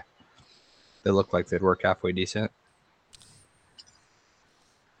try. They look like they'd work halfway decent.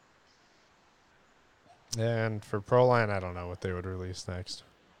 And for Proline, I don't know what they would release next.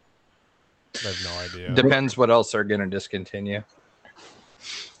 I have no idea. Depends what else they're gonna discontinue.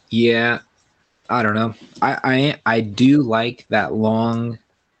 Yeah. I don't know. I do like that long,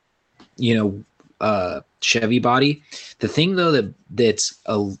 Chevy body. The thing though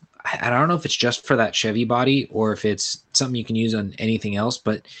I don't know if it's just for that Chevy body or if it's something you can use on anything else,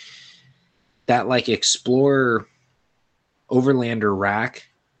 but that like Explorer Overlander rack,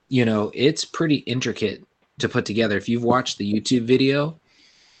 it's pretty intricate to put together. If you've watched the YouTube video,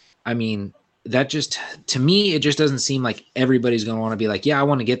 I mean, that just, to me, it just doesn't seem like everybody's going to want to be like, yeah, I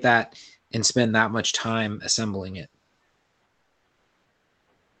want to get that and spend that much time assembling it.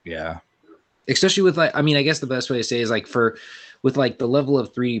 Yeah. Especially with like, I mean, I guess the best way to say is like with like the level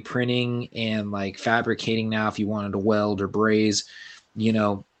of 3D printing and like fabricating now, if you wanted to weld or braze,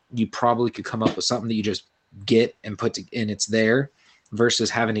 you probably could come up with something that you just get and and it's there versus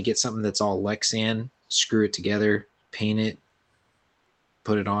having to get something that's all Lexan, screw it together, paint it,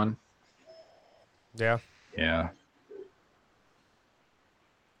 put it on. Yeah. Yeah.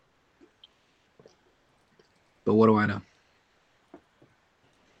 But what do I know?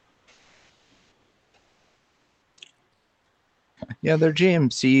 Yeah, their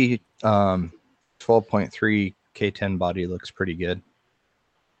GMC 12.3 K10 body looks pretty good.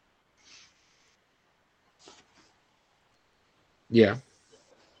 Yeah.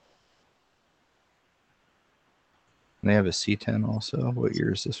 And they have a C10 also. What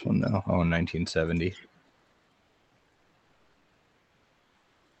year is this one now? Oh, 1970.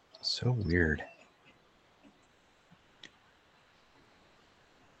 So weird.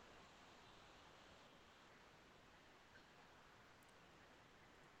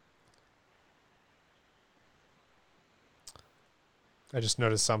 I just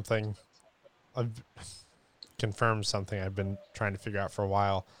noticed something. I've confirmed something I've been trying to figure out for a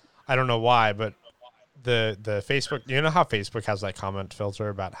while. I don't know why, but the Facebook, you know how Facebook has that comment filter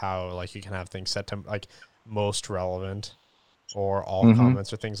about how like you can have things set to like most relevant or all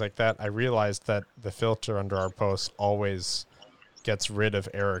comments or things like that. I realized that the filter under our posts always gets rid of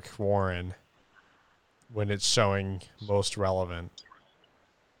Eric Warren when it's showing most relevant.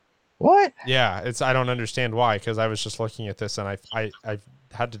 What? Yeah, I don't understand why, because I was just looking at this and I've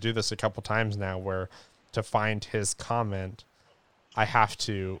had to do this a couple times now where to find his comment, I have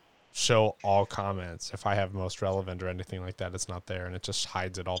to show all comments. If I have most relevant or anything like that, it's not there and it just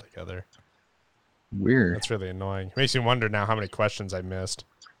hides it altogether. Weird. That's really annoying. Makes me wonder now how many questions I missed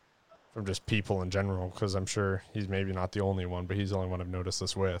from just people in general, because I'm sure he's maybe not the only one, but he's the only one I've noticed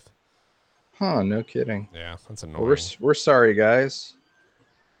this with. Huh, no kidding. Yeah, that's Well, annoying. we're sorry, guys.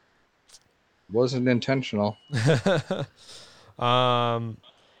 Wasn't intentional.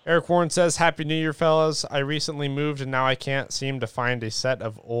 Eric Warren says, Happy New Year, fellas. I recently moved and now I can't seem to find a set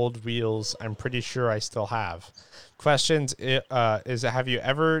of old wheels I'm pretty sure I still have. Questions is have you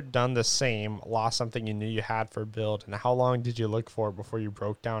ever done the same, lost something you knew you had for a build, and how long did you look for it before you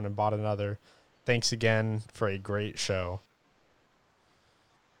broke down and bought another? Thanks again for a great show.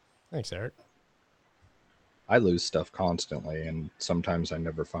 Thanks, Eric. I lose stuff constantly, and sometimes I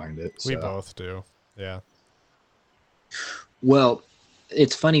never find it. We so. both do. Yeah. Well,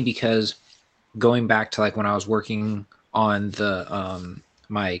 it's funny because going back to like when I was working on the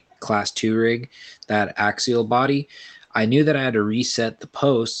my class 2 rig, that axial body, I knew that I had to reset the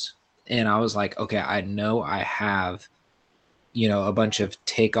posts, and I was like, okay, I know I have, a bunch of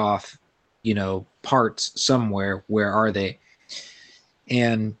takeoff, parts somewhere. Where are they?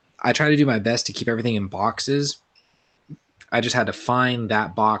 And I try to do my best to keep everything in boxes. I just had to find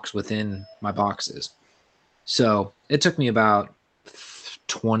that box within my boxes. So it took me about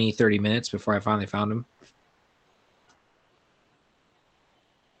 20, 30 minutes before I finally found him.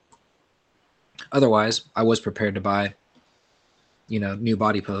 Otherwise, I was prepared to buy, new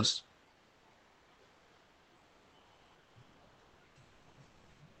body posts.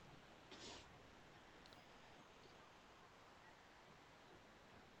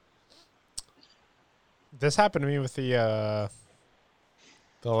 This happened to me with the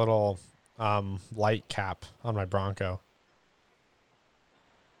little light cap on my Bronco.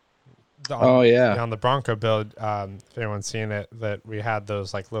 On the Bronco build, if anyone's seen it, that we had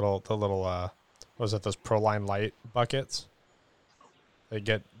those like little what was it, those Proline light buckets? They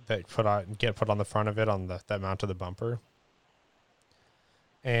get put on the front of it on that mount to the bumper.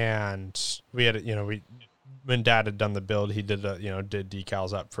 And we had when Dad had done the build, he did did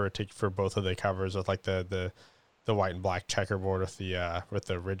decals up for both of the covers with like the white and black checkerboard with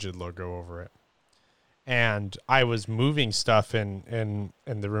the rigid logo over it. And I was moving stuff in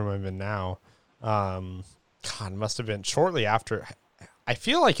the room I'm in now. God, must have been shortly after. I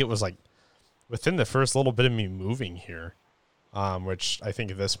feel like it was like within the first little bit of me moving here, which I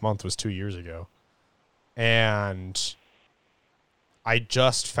think this month was 2 years ago. And I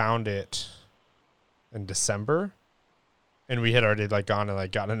just found it in December, and we had already like gone and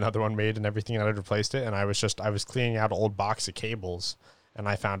like gotten another one made and everything, and I'd replaced it. And I was cleaning out an old box of cables, and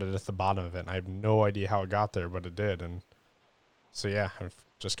I found it at the bottom of it. And I have no idea how it got there, but it did. And so, yeah, I've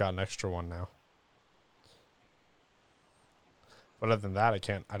just got an extra one now. But other than that,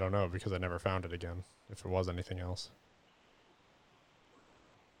 I don't know, because I never found it again, if it was anything else.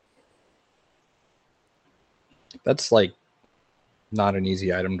 That's like not an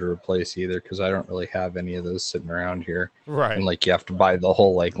easy item to replace either, because I don't really have any of those sitting around here. Right. And like you have to buy the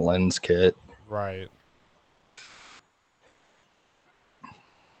whole like lens kit. Right.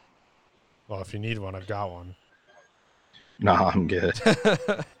 Well, if you need one, I've got one. No, I'm good.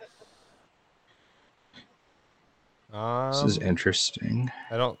 This is interesting.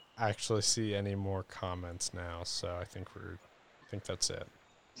 I don't actually see any more comments now, so I think that's it.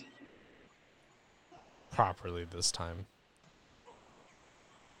 Properly this time.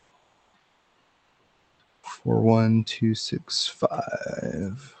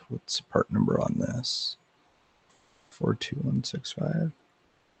 41265. What's the part number on this? 42165.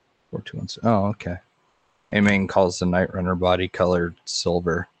 421. Oh, okay. A-Main calls the Night Runner body colored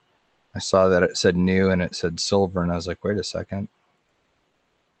silver. I saw that it said new and it said silver, and I was like, wait a second.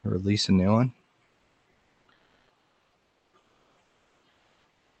 Release a new one?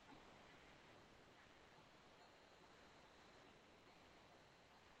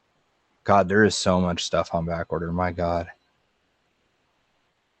 God, there is so much stuff on back order. My God.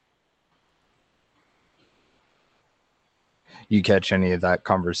 You catch any of that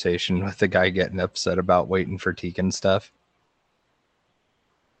conversation with the guy getting upset about waiting for Tekin stuff?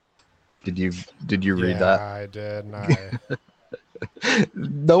 Did you read that? Yeah, I did.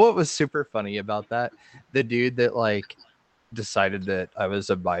 Know what was super funny about that? The dude that like decided that I was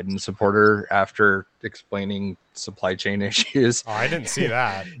a Biden supporter after explaining supply chain issues. Oh, I didn't see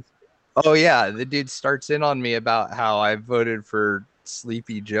that. Oh yeah, the dude starts in on me about how I voted for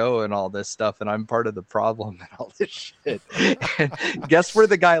Sleepy Joe and all this stuff, and I'm part of the problem and all this shit. And guess where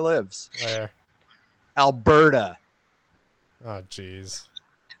the guy lives? Where? Alberta. Oh, jeez.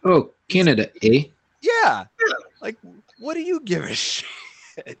 Oh, Canada, eh? Yeah. Like, what do you give a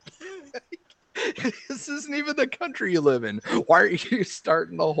shit? This isn't even the country you live in. Why are you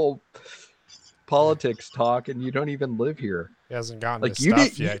starting the whole politics talk, and you don't even live here. He hasn't gotten Like, his you stuff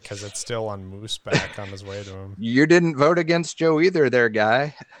did- yet because it's still on Mooseback on his way to him. You didn't vote against Joe either, there,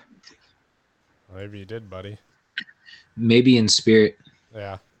 guy. Maybe he did, buddy. Maybe in spirit.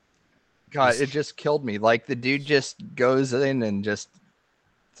 Yeah. God, it just killed me. Like, the dude just goes in and just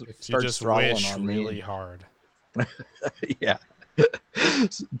If you starts just throttling wish on really me. hard. Yeah.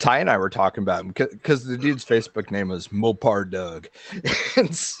 Ty and I were talking about him because the dude's Facebook name was Mopar Doug.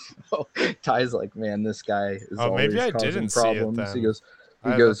 And so Ty's like, man, this guy is Oh, always maybe I causing didn't see it problems. then. He goes,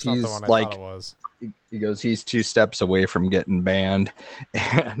 That's not the he's one I like, thought it was. he goes, he's 2 steps away from getting banned.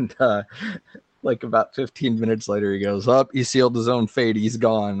 And like about 15 minutes later, he goes, he sealed his own fate. He's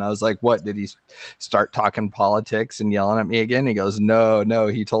gone. And I was like, what? Did he start talking politics and yelling at me again? He goes, no.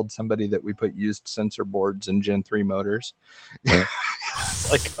 He told somebody that we put used sensor boards in Gen 3 motors.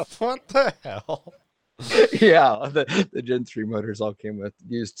 Like, What the hell? yeah, the Gen 3 motors all came with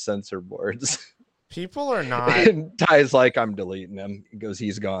used sensor boards. People are not. And Ty's like, I'm deleting him. He goes,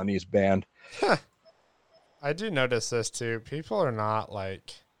 he's gone. He's banned. I do notice this too. People are not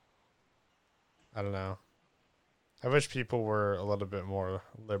like, I don't know. I wish people were a little bit more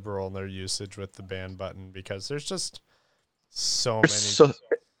liberal in their usage with the ban button because there's just so many. So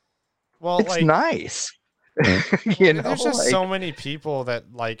Well, it's like, nice. You know, there's just like, so many people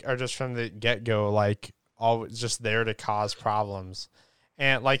that like are just from the get go, like always just there to cause problems.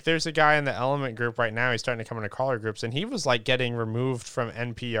 And like, there's a guy in the Element group right now. He's starting to come into crawler groups, and he was like getting removed from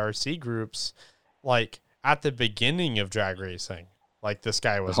NPRC groups, like at the beginning of drag racing. Like, this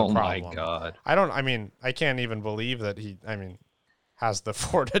guy was a oh problem. my God. I can't even believe that he has the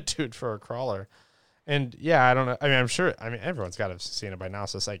fortitude for a crawler. And yeah, I don't know. I'm sure, everyone's got to have seen it by now.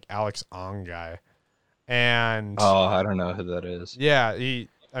 So it's like Alex Ong guy. And Oh, I don't know who that is. yeah,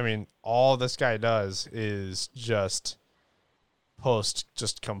 all this guy does is just post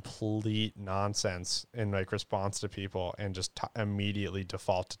just complete nonsense in like response to people and just immediately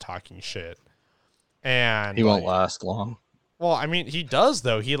default to talking shit. And He won't last long. Well, he does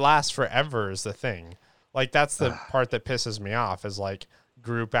though. He lasts forever is the thing. Like, that's the part that pisses me off is like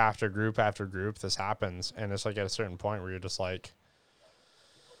group after group after group this happens, and it's like at a certain point where you're just like,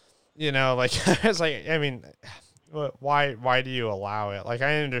 like it's like, why do you allow it? Like,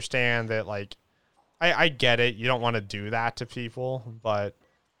 I understand that, like, I get it. You don't want to do that to people, but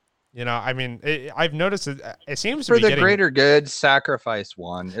I've noticed it seems to For be the getting, greater good, sacrifice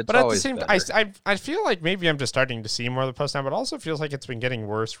one. It's but at the always same better. time, I feel like maybe I'm just starting to see more of the posts now, but also feels like it's been getting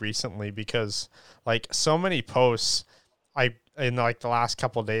worse recently because like so many posts in like the last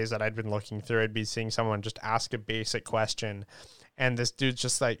couple of days that I'd been looking through, I'd be seeing someone just ask a basic question, and this dude's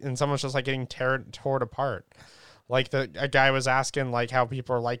just like, and someone's just like getting torn apart. Like a guy was asking like how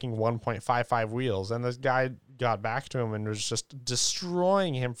people are liking 1.55 wheels, and this guy got back to him and was just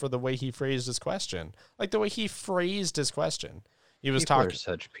destroying him for the way he phrased his question. Like the way he phrased his question. He was People are talking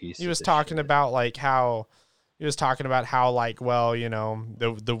such pieces he was of talking shit. about like how like, well,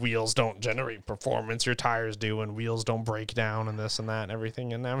 the wheels don't generate performance, your tires do, and wheels don't break down and this and that and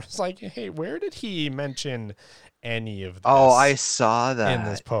everything. And I was like, hey, where did he mention any of this? Oh, I saw that in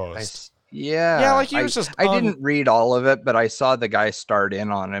this post. Yeah, like he was I didn't read all of it, but I saw the guy start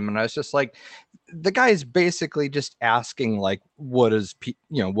in on him, and I was just like, the guy's basically just asking like, what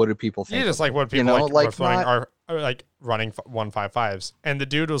do people think? Yeah, just like what people like are like running 155s, and the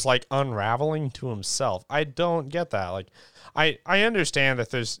dude was like unraveling to himself. I don't get that. Like, I understand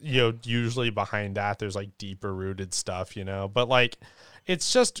that there's usually behind that there's like deeper rooted stuff, but like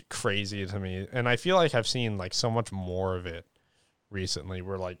it's just crazy to me, and I feel like I've seen like so much more of it recently,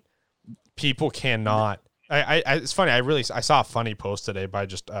 where like people cannot. It's funny. I saw a funny post today by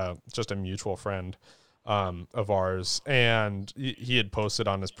just a mutual friend of ours, and he had posted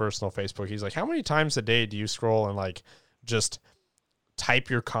on his personal Facebook. He's like, how many times a day do you scroll and like just type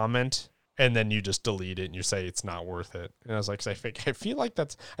your comment and then you just delete it and you say it's not worth it? And I was like, I feel like I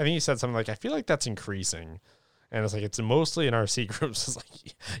think he said something like, I feel like that's increasing. And it's like, it's mostly in RC groups. It's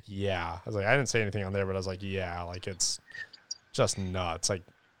like, yeah. I was like, I didn't say anything on there, but I was like, yeah, like it's just nuts. Like,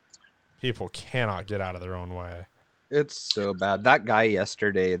 people cannot get out of their own way. It's so bad. That guy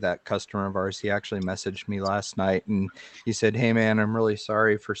yesterday, that customer of ours, he actually messaged me last night, and he said, hey man, I'm really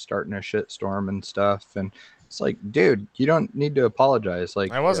sorry for starting a shitstorm and stuff. And it's like, dude, you don't need to apologize. Like,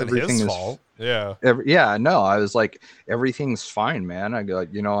 That wasn't his fault. Yeah. No, I was like, everything's fine, man. I go, like,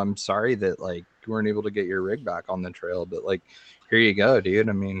 I'm sorry that like you weren't able to get your rig back on the trail, but like, here you go, dude.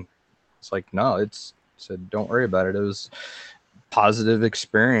 It's like, no, said, don't worry about it. It was positive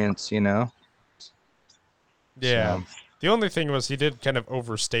experience, Yeah. So. The only thing was he did kind of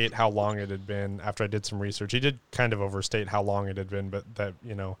overstate how long it had been. After I did some research, he did kind of overstate how long it had been, but that,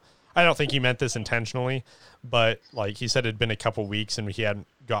 I don't think he meant this intentionally, but like he said, it'd been a couple weeks and he hadn't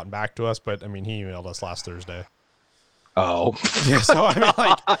gotten back to us. But I mean, he emailed us last Thursday. Oh, Yeah. So I mean,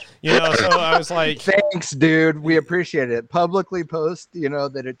 like, you know, so I was like, thanks, dude. We appreciate it. Publicly post, you know,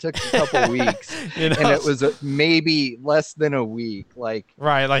 that it took a couple weeks, you know, and it was maybe less than a week. Like,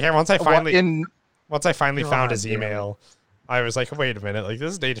 right. Like once I finally God, found his dude. email, I was like, wait a minute, like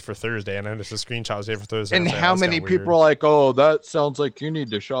this is dated for Thursday, and then it's a screenshot was dated for Thursday. And I was like, how that's many kinda people weird. are like, oh, that sounds like you need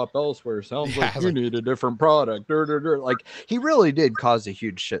to shop elsewhere. Sounds Yeah, like it's you like- need a different product. Like, he really did cause a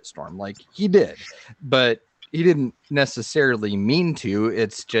huge shitstorm. Like, he did. But he didn't necessarily mean to.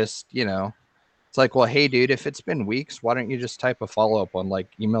 It's just, you know, it's like, well, hey, dude, if it's been weeks, why don't you just type a follow-up on, like,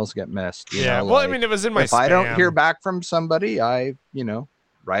 emails get missed? You Yeah. know, Well, like, I mean, it was in my if I don't hear spam. back from somebody, I, you know,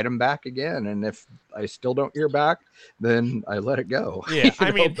 write them back again. And if I still don't hear back, then I let it go. Yeah, You I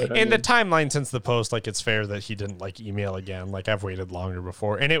know, mean, but in the timeline since the post, like it's fair that he didn't like email again. Like I've waited longer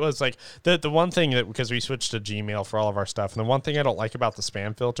before, and it was like the one thing that because we switched to Gmail for all of our stuff, and the one thing I don't like about the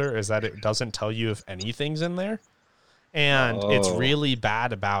spam filter is that it doesn't tell you if anything's in there, and it's Oh. really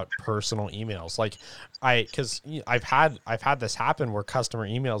bad about personal emails. Like because I've had this happen where customer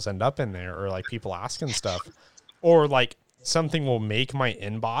emails end up in there, or like people asking stuff, or like something will make my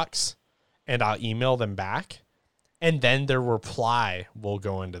inbox, and I'll email them back. And then their reply will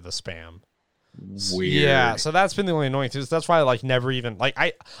go into the spam. Weird. Yeah, so that's been the only annoying thing. That's why I like never even like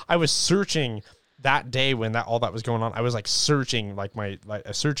I was searching that day when all that was going on. I was like searching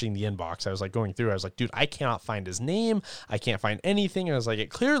searching the inbox. I was like going through. I was like, dude, I cannot find his name. I can't find anything. I was like,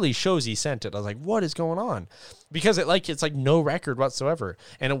 it clearly shows he sent it. I was like, what is going on? Because it's like no record whatsoever.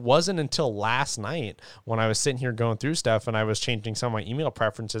 And it wasn't until last night when I was sitting here going through stuff and I was changing some of my email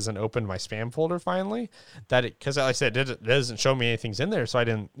preferences and opened my spam folder finally that because like I said, it doesn't show me anything's in there, so I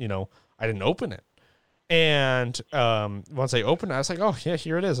didn't open it. And once I opened it, I was like, oh, yeah,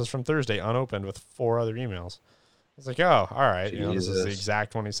 here it is. It's from Thursday, unopened with 4 other emails. I was like, oh, all right. You know, this is the Jesus.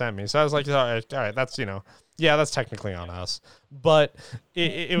 exact one he sent me. So I was like, all right, that's, yeah, that's technically on us. But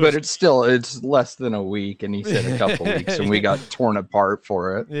it was. But it's less than a week, and he said a couple weeks, and we got torn apart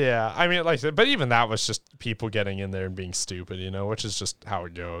for it. Yeah, I mean, like I said, but even that was just people getting in there and being stupid, which is just how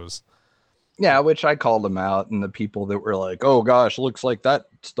it goes. Yeah, which I called them out, and the people that were like, "Oh gosh, looks like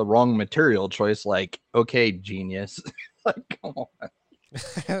that's the wrong material choice." Like, okay, genius. Like, come on.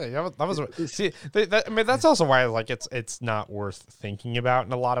 Yeah, that was see. I mean, that's also why like it's not worth thinking about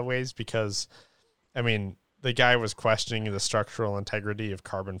in a lot of ways because, I mean, the guy was questioning the structural integrity of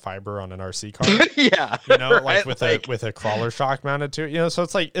carbon fiber on an RC car. Yeah, Like right? with a crawler shock mounted to it. So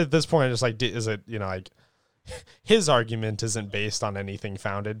it's like at this point, it's like, is it like his argument isn't based on anything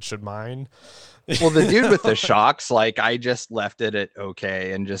founded? Should mine? Well, the dude with the shocks, like, I just left it at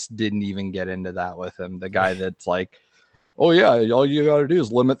okay and just didn't even get into that with him. The guy that's like, oh yeah, all you got to do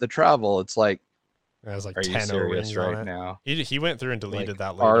is limit the travel. It's like, It was like are you 10 serious O-rings on right it. now? He went through and deleted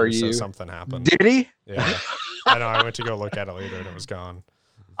Like, that are later, so you? something happened. Did he? Yeah, I know. I went to go look at it later, and it was gone.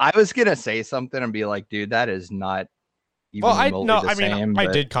 I was gonna say something and be like, dude, that is not even Well, remotely the I mean, same, I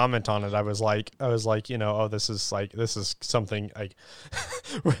but- did comment on it. I was like, oh, this is something like,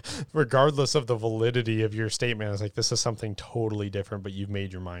 regardless of the validity of your statement, I was like, this is something totally different, but you've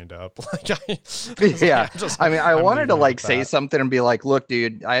made your mind up. Yeah. I mean, I I'm wanted to leaving it like at say that. something and be like, look,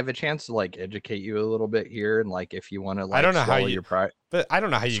 dude, I have a chance to like educate you a little bit here, and like if you want to, like, don't know how swallow you- your pride, But I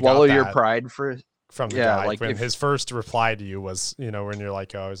don't know how you swallow got your that pride for. from the yeah, guy. like, When if- his first reply to you was, when you're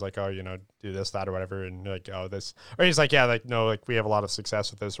like, oh, he's like, oh, do this, that, or whatever, and you're like, oh, this, or he's like, yeah, like, no, like we have a lot of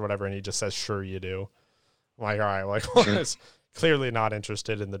success with this or whatever, and he just says, sure, you do. I'm like, all right, like, well, it's clearly not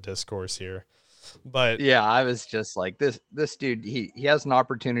interested in the discourse here, but Yeah, I was just like, this dude, he has an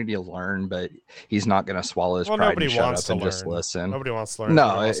opportunity to learn, but he's not gonna swallow his well, pride nobody and shut wants up to and learn. just listen. Nobody wants to learn. No,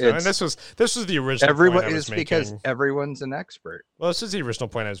 Everybody wants to know. And it's- this was the original Everyone, point I was it's because making. everyone's an expert. Well, this is the original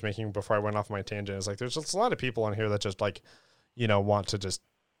point I was making before I went off my tangent. Is like there's just a lot of people on here that just like, want to just,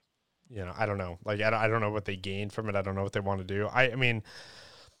 I don't know. Like I don't know what they gain from it. I don't know what they want to do. I mean,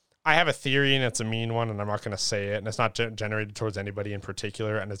 I have a theory and it's a mean one, and I'm not going to say it. And it's not generated towards anybody in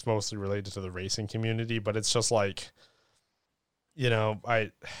particular, and it's mostly related to the racing community. But it's just like,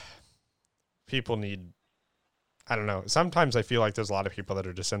 people need. I don't know. Sometimes I feel like there's a lot of people that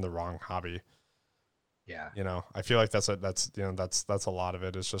are just in the wrong hobby. Yeah. I feel like that's a lot of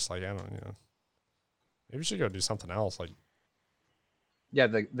it. It's just like, I don't, maybe we should go do something else. Like, Yeah,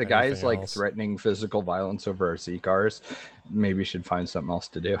 the guy's Anything like else? threatening physical violence over RC cars. Maybe we should find something else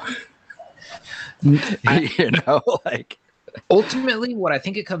to do. Like, Ultimately, what I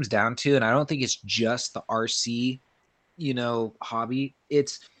think it comes down to, and I don't think it's just the RC, hobby,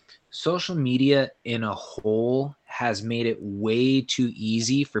 it's social media in a whole has made it way too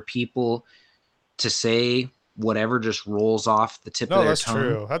easy for people to say whatever just rolls off the tip of their that's tongue.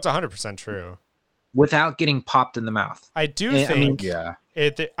 true. That's 100% true. Without getting popped in the mouth. I do And, I mean, think Yeah.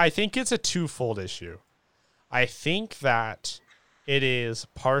 I think it's a twofold issue. I think that it is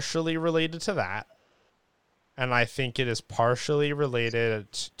partially related to that, and I think it is partially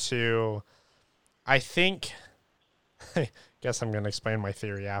related to, I think, I guess I'm going to explain my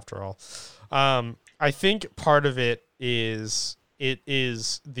theory after all. I think part of it is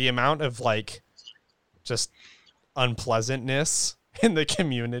the amount of like just unpleasantness in the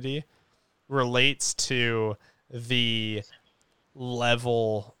community relates to the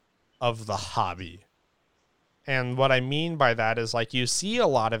level of the hobby. And what I mean by that is like you see a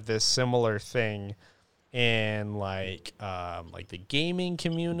lot of this similar thing in like the gaming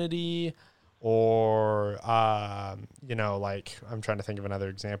community, or you know, like I'm trying to think of another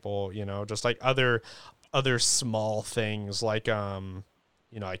example, you know, just like other small things like you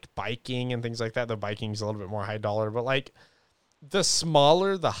know, like biking and things like that. The biking's a little bit more high dollar, but like the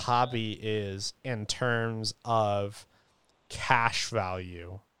smaller the hobby is in terms of cash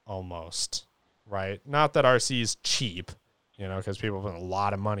value almost, right? Not that RC is cheap, you know, because people put a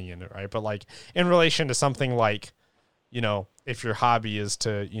lot of money in it, right? But like in relation to something like, you know, if your hobby is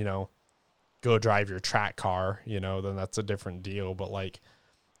to, you know, go drive your track car, you know, then that's a different deal. But like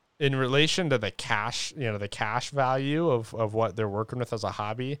in relation to the cash, you know, the cash value of what they're working with as a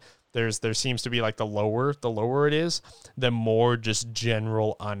hobby, there seems to be like the lower it is, the more just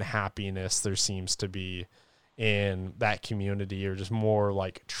general unhappiness there seems to be in that community, or just more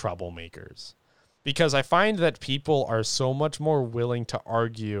like troublemakers. Because I find that people are so much more willing to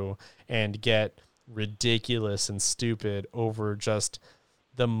argue and get ridiculous and stupid over just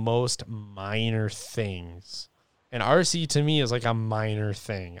the most minor things. And RC to me is like a minor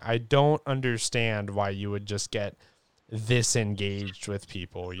thing. I don't understand why you would just get this engaged with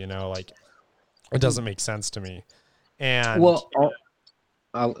people, you know, like it doesn't make sense to me. And well,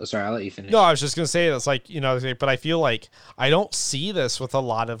 I'll let you finish. no, I was just going to say that's like, you know, but I feel like I don't see this with a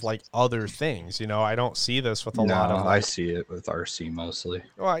lot of like other things, you know, I don't see this with a lot of. I see it with RC mostly.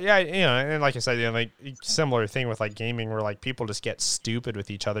 Well, yeah, you know, and like I said, you know, like similar thing with like gaming where like people just get stupid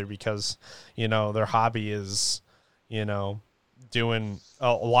with each other because, you know, their hobby is, you know, doing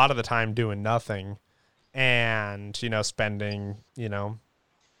a lot of the time doing nothing and, you know, spending, you know,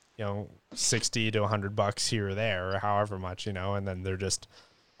 $60 to $100 here or there or however much, you know, and then they're just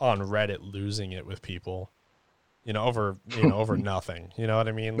on Reddit losing it with people, you know, over nothing. You know what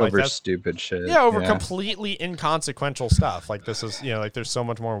I mean? Like Over stupid shit. Yeah, over completely inconsequential stuff. Like this is, you know, like there's so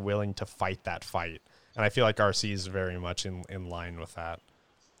much more willing to fight that fight. And I feel like RC is very much in line with that.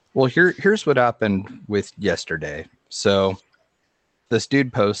 Well, here's what happened with yesterday. So this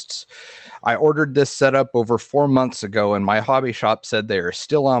dude posts, I ordered this setup over 4 months ago and my hobby shop said they are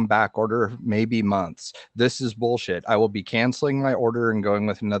still on back order, maybe months. This is bullshit. I will be canceling my order and going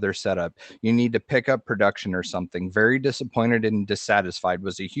with another setup. You need to pick up production or something. Very disappointed and dissatisfied.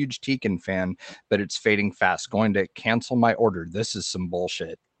 Was a huge Tekken fan, but it's fading fast. Going to cancel my order. This is some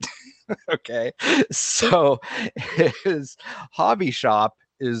bullshit. Okay. So his hobby shop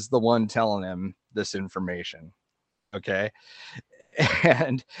is the one telling him this information. Okay.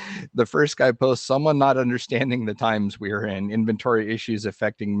 And the first guy posts, someone not understanding the times we are in, inventory issues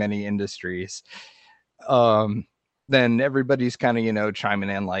affecting many industries. Then everybody's kind of, you know, chiming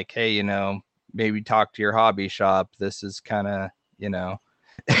in like, hey, you know, maybe talk to your hobby shop. This is kind of, you know,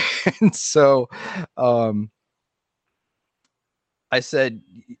 and so I said,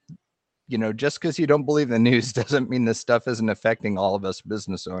 you know, just because you don't believe the news doesn't mean this stuff isn't affecting all of us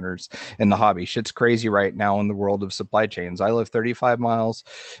business owners in the hobby. Shit's crazy right now in the world of supply chains. I live 35 miles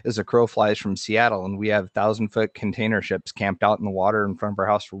as a crow flies from Seattle, and we have 1,000-foot container ships camped out in the water in front of our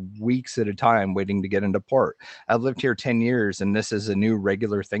house for weeks at a time waiting to get into port. I've lived here 10 years, and this is a new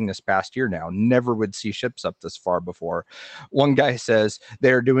regular thing this past year now. Never would see ships up this far before. One guy says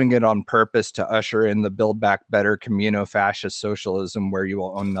they're doing it on purpose to usher in the Build Back Better communo-fascist socialism where you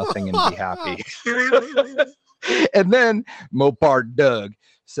will own nothing and be happy. And then Mopar Doug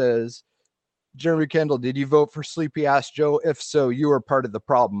says, Jeremy Kendall, did you vote for Sleepy Ass Joe? If so, you are part of the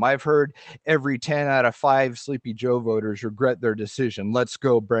problem. I've heard every 10 out of 5 Sleepy Joe voters regret their decision. Let's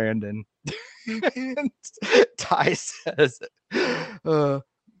go, Brandon. Ty says,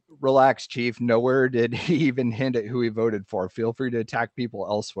 relax, Chief. Nowhere did he even hint at who he voted for. Feel free to attack people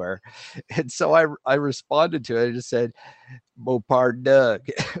elsewhere. And so I responded to it. I just said, Mopar Doug,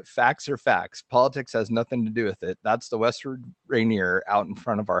 facts are facts. Politics has nothing to do with it. That's the Westward Rainier out in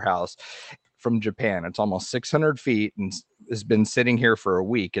front of our house from Japan. It's almost 600 feet and has been sitting here for a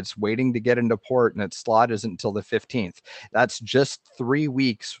week. It's waiting to get into port, and its slot isn't until the 15th. That's just 3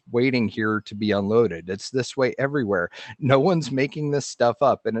 weeks waiting here to be unloaded. It's this way everywhere. No one's making this stuff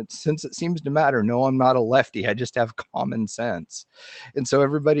up. And since it seems to matter, no, I'm not a lefty. I just have common sense. And so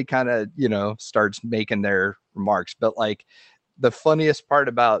everybody kind of, starts making their remarks. But like the funniest part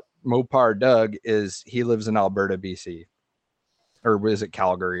about Mopar Doug is he lives in Alberta, BC. Or was it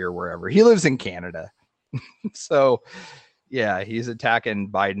Calgary or wherever? He lives in Canada. So, yeah, he's attacking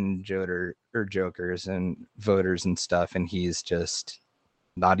Biden jokers and voters and stuff. And he's just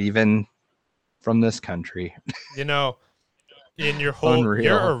not even from this country. In your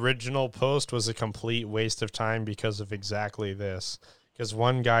original post was a complete waste of time because of exactly this. Because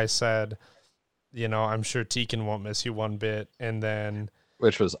one guy said, I'm sure Tekin won't miss you one bit. And then,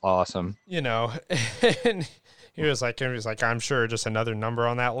 which was awesome. And he was like, I'm sure just another number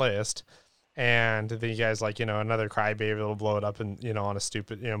on that list. And the guy's like, another crybaby will blow it up and, on a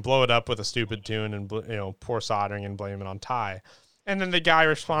stupid, blow it up with a stupid tune and, pour soldering and blame it on Ty. And then the guy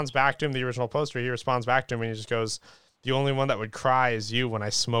responds back to him, the original poster, he responds back to him and he just goes, the only one that would cry is you when I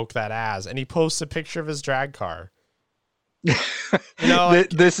smoke that ass. And he posts a picture of his drag car.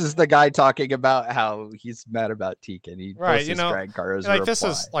 This is the guy talking about how he's mad about Tekin. He posts his drag car as a reply. This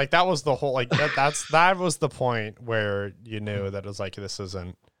is like, that was the whole, like that was the point where you knew that it was like, this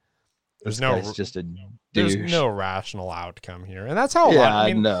isn't, there's no rational outcome here. And that's how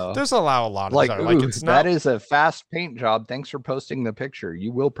there's a lot of like, that is a fast paint job. Thanks for posting the picture.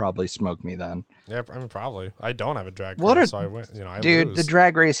 You will probably smoke me then. Yeah, I mean, probably. I don't have a drag car, so I went, I lose. The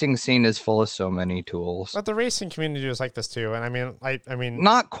drag racing scene is full of so many tools. But the racing community is like this too. And I mean,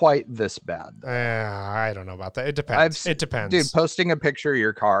 not quite this bad. I don't know about that. It depends. It depends. Dude, posting a picture of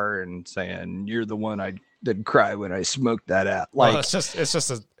your car and saying you're the one I did cry when I smoked that out. Like,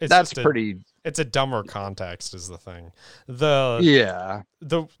 it's a dumber context is the thing.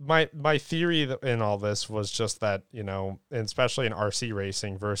 My theory in all this was just that, and especially in RC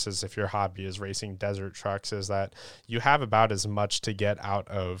racing versus if your hobby is racing desert trucks, is that you have about as much to get out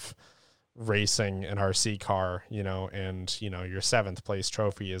of racing an RC car, and, your 7th place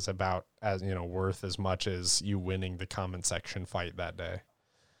trophy is about as, worth as much as you winning the comment section fight that day.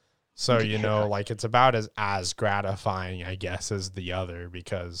 So, like it's about as gratifying, I guess, as the other,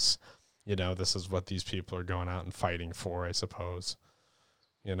 because, this is what these people are going out and fighting for, I suppose.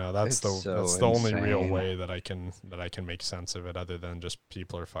 That's the only real way that I can make sense of it, other than just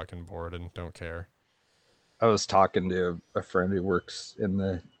people are fucking bored and don't care. I was talking to a friend who works in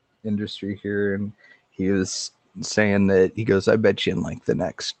the industry here, and he was saying that he goes, I bet you in like the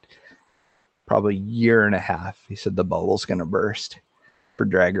next probably year and a half, he said the bubble's going to burst for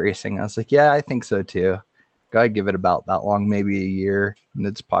drag racing. I was like, yeah, I think so too. Gotta give it about that long, maybe a year, and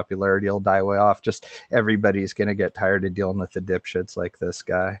its popularity will die way off. Just everybody's gonna get tired of dealing with the dipshits like this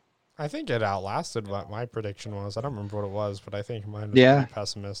guy. I think it outlasted what my prediction was. I don't remember what it was, but I think mine was pretty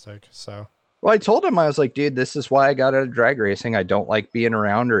pessimistic. So, well, I told him, I was like, dude, this is why I got out of drag racing. I don't like being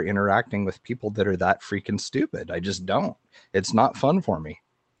around or interacting with people that are that freaking stupid. I just don't. It's not fun for me.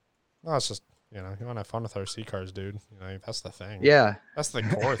 No, it's just, you want to have fun with RC cars, dude. That's the thing. Yeah. That's the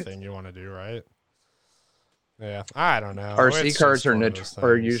core thing you want to do, right? Yeah, I don't know. RC cars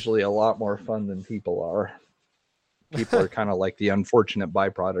are usually a lot more fun than people are. People are kind of like the unfortunate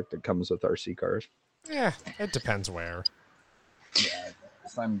byproduct that comes with RC cars. Yeah, it depends where. Yeah,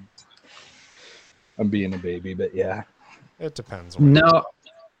 I'm being a baby, but yeah. It depends where. No,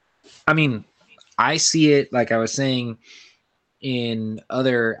 I mean, I see it, like I was saying, in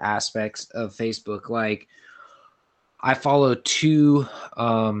other aspects of Facebook. Like, I follow 2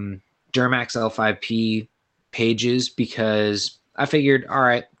 Duramax L5P pages because I figured, all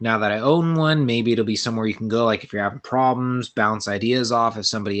right, now that I own one, maybe it'll be somewhere you can go. Like if you're having problems, bounce ideas off if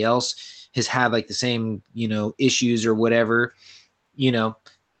somebody else has had like the same, issues or whatever,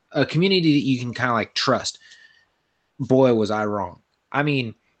 a community that you can kind of like trust. Boy, was I wrong. I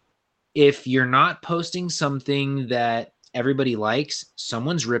mean, if you're not posting something that everybody likes,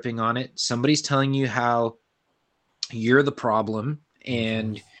 someone's ripping on it. Somebody's telling you how you're the problem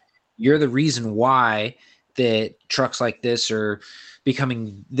and you're the reason why that trucks like this are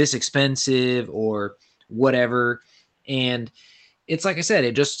becoming this expensive or whatever. And it's like I said,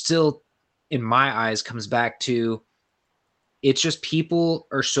 it just still, in my eyes, comes back to, it's just people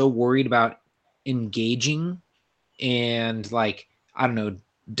are so worried about engaging and like, I don't know,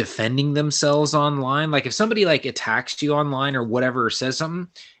 defending themselves online. Like if somebody like attacks you online or whatever, or says something,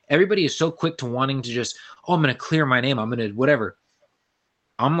 everybody is so quick to wanting to just, oh, I'm going to clear my name. I'm going to whatever.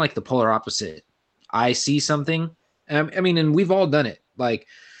 I'm like the polar opposite. I see something. I mean, and we've all done it. Like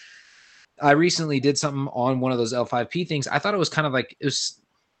I recently did something on one of those L5P things. I thought it was kind of like, it was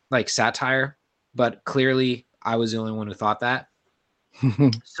like satire, but clearly I was the only one who thought that.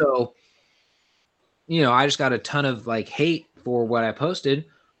 So, you know, I just got a ton of like hate for what I posted.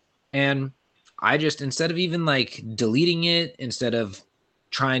 And I just, instead of even like deleting it, instead of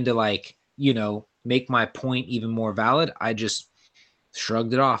trying to like, you know, make my point even more valid, I just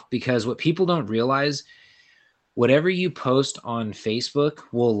shrugged it off, because what people don't realize, whatever you post on Facebook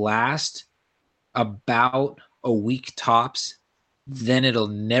will last about a week tops. Then it'll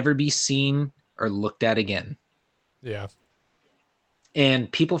never be seen or looked at again. Yeah.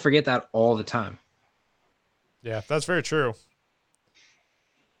 And people forget that all the time. Yeah, that's very true.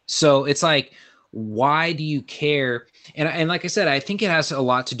 So it's like, why do you care? And like I said, I think it has a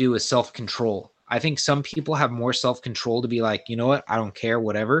lot to do with self-control. I think some people have more self-control to be like, you know what, I don't care,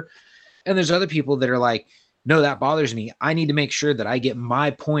 whatever. And there's other people that are like, no, that bothers me. I need to make sure that I get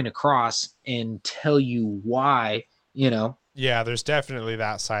my point across and tell you why, you know. Yeah, there's definitely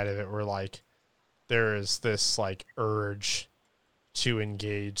that side of it where like there is this like urge to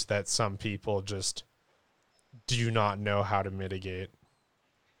engage that some people just do not know how to mitigate.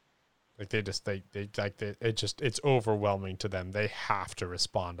 Like they just it's overwhelming to them. They have to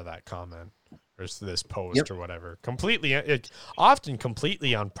respond to that comment or to this post or whatever. Often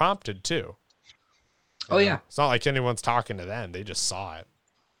completely unprompted too. Oh yeah. It's not like anyone's talking to them. They just saw it.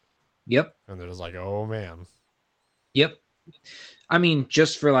 Yep. And they're just like, oh man. Yep. I mean,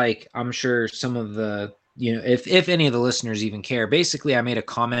 just for like, I'm sure some of the, you know, if any of the listeners even care, basically I made a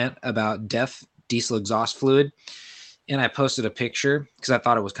comment about DEF, diesel exhaust fluid, and I posted a picture because I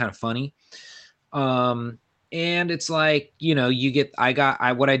thought it was kind of funny. And it's like, you know,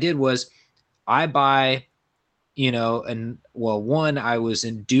 what I did was I buy, you know, and well, one, I was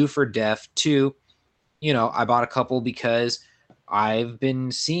due for DEF. Two, you know, I bought a couple because I've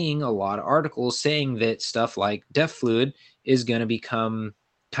been seeing a lot of articles saying that stuff like DEF fluid is going to become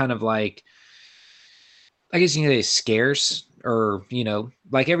kind of like, I guess you can say scarce, or, you know,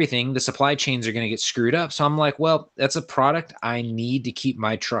 like everything, the supply chains are going to get screwed up. So I'm like, well, that's a product I need to keep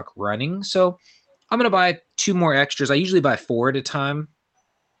my truck running. So I'm going to buy 2 more extras. I usually buy 4 at a time,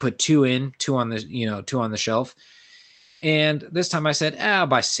 put 2 in, 2 on the, you know, 2 on the shelf. And this time I said, I'll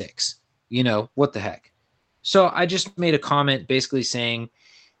buy 6, you know, what the heck? So I just made a comment basically saying,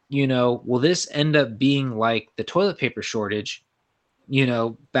 you know, will this end up being like the toilet paper shortage, you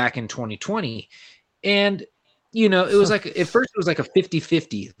know, back in 2020? And, you know, it was like, at first it was like a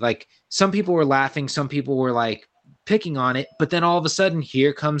 50-50. Like some people were laughing, some people were like picking on it, but then all of a sudden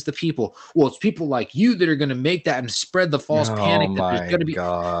here comes the people. Well, it's people like you that are going to make that and spread the false panic that there's going to be.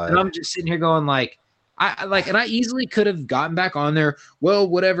 God. And I'm just sitting here going like, and I easily could have gotten back on there. Well,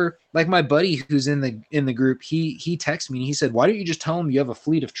 whatever. Like my buddy who's in the group, he texted me and he said, why don't you just tell him you have a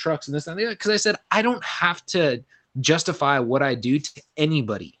fleet of trucks and this and that? Because I said, I don't have to justify what I do to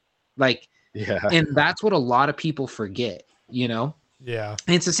anybody. Like, yeah. And that's what a lot of people forget, you know? Yeah.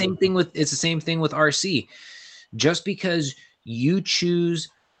 And it's the same thing with RC. Just because you choose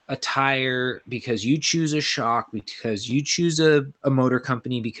a tire, because you choose a shock, because you choose a motor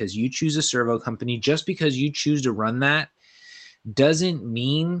company, because you choose a servo company, just because you choose to run that doesn't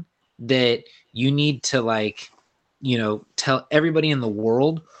mean that you need to, like, you know, tell everybody in the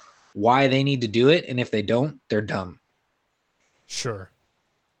world why they need to do it. And if they don't, they're dumb. Sure.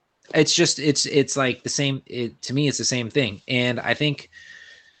 It's just, it's like the same, to me, it's the same thing. And I think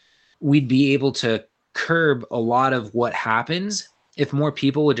we'd be able to curb a lot of what happens if more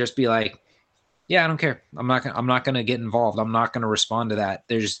people would just be like, yeah, I don't care. I'm not going to get involved. I'm not going to respond to that.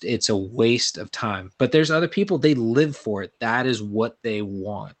 It's a waste of time. But there's other people, they live for it. That is what they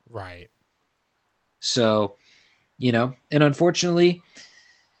want. Right. So, you know, and unfortunately,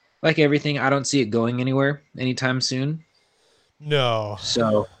 like everything, I don't see it going anywhere anytime soon. No.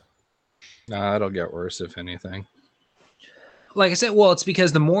 So, No, it'll get worse if anything. like I said, well, it's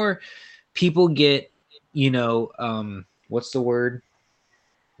because the more people get, you know, what's the word?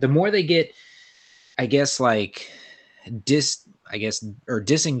 The more they get, I guess, like disengaged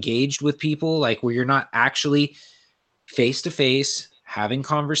with people, like where you're not actually face to face having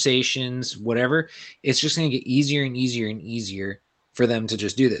conversations, whatever, it's just going to get easier and easier and easier for them to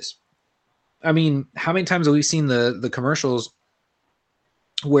just do this. I mean, how many times have we seen the commercials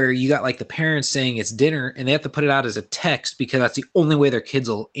where you got like the parents saying it's dinner and they have to put it out as a text because that's the only way their kids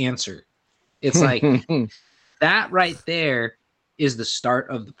will answer? It's like that right there is the start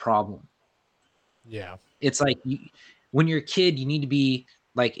of the problem. Yeah. It's like when you're a kid, you need to be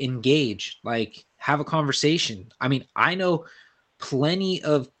like engaged, like have a conversation. I mean, I know plenty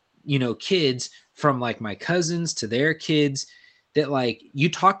of, you know, kids from like my cousins to their kids that like you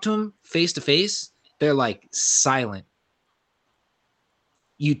talk to them face to face, they're like silent.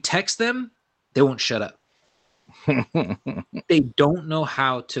 You text them, they won't shut up. They don't know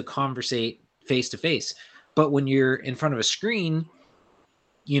how to conversate face to face. But when you're in front of a screen,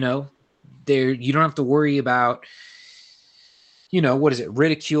 you know, you don't have to worry about, what is it,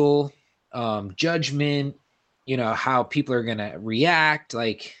 ridicule, judgment, how people are gonna react.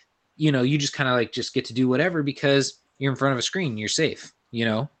 Like, you just kind of like just get to do whatever because you're in front of a screen, you're safe.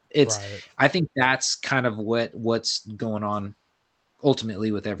 It's Right. I think that's kind of what's going on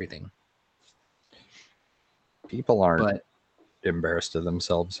ultimately with everything. People aren't But embarrassed of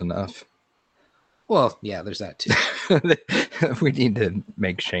themselves enough. well, yeah, there's that too. We need to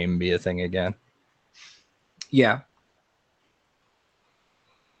make shame be a thing again. Yeah.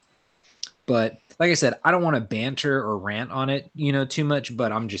 But like I said, I don't want to banter or rant on it, too much,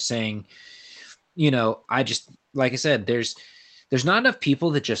 but I'm just saying, I just, like I said, there's not enough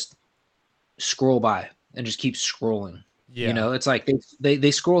people that just scroll by and just keep scrolling. Yeah. It's like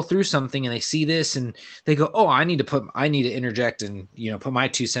they scroll through something and they see this and they go, oh, I need to interject and, put my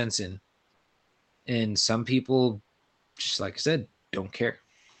 2 cents in. And some people, just like I said, don't care.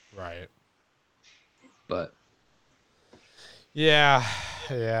 Right. But Yeah.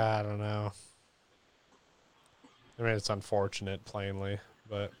 Yeah. I don't know. I mean, it's unfortunate, plainly,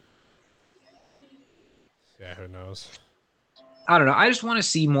 but yeah, who knows? I don't know. I just want to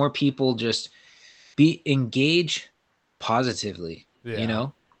see more people just engage positively, Yeah.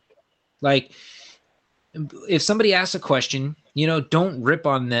 Like if somebody asks a question, don't rip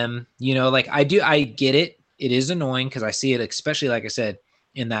on them, like I get it. It is annoying because I see it, especially like I said,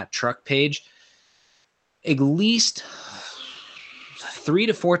 in that truck page, at least 3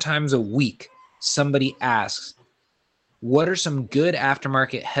 to 4 times a week, somebody asks, what are some good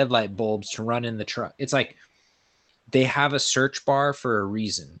aftermarket headlight bulbs to run in the truck? It's like they have a search bar for a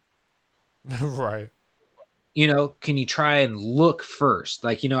reason. Right. Can you try and look first?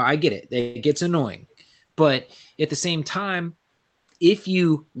 Like, I get it. It gets annoying. But at the same time, if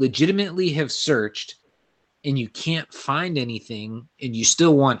you legitimately have searched and you can't find anything and you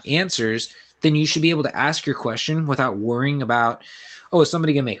still want answers, then you should be able to ask your question without worrying about, oh, is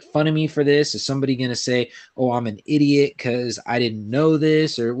somebody going to make fun of me for this? Is somebody going to say, oh, I'm an idiot because I didn't know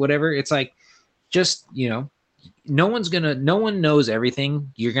this or whatever? It's like, just, no one knows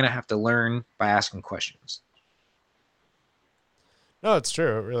everything. You're going to have to learn by asking questions. No, it's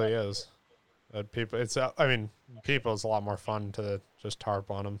true. It really is. People, it's a lot more fun to just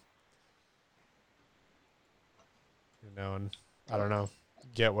tarp on them, and I don't know,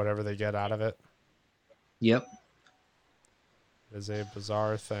 get whatever they get out of it. Yep. It is a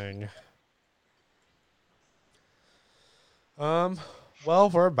bizarre thing. Well,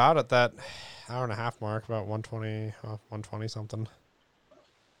 we're about at that hour and a half mark, about 120 something.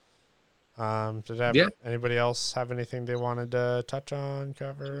 Did anybody else have anything they wanted to touch on,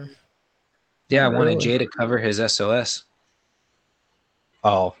 cover? Yeah, I wanted Jay to cover his SOS.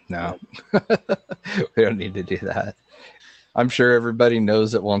 Oh, no. We don't need to do that. I'm sure everybody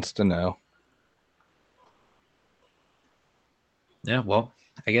knows that wants to know. Yeah, well,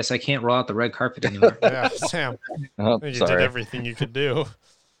 I guess I can't roll out the red carpet anymore. Yeah, Sam. Oh, I think you sorry. did everything you could do.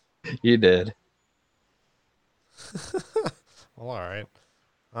 You did. Well, all right.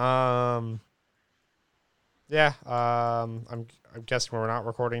 Yeah. I'm guessing we're not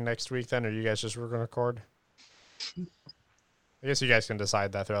recording next week then, or you guys just were going to record? I guess you guys can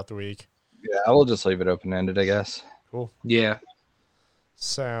decide that throughout the week. Yeah, I will just leave it open-ended, I guess. Cool. Yeah.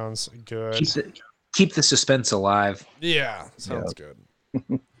 Sounds good. Keep the suspense alive. Yeah, sounds good.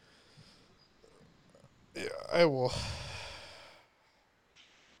 Yeah, I will.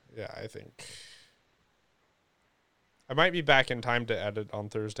 Yeah, I think I might be back in time to edit on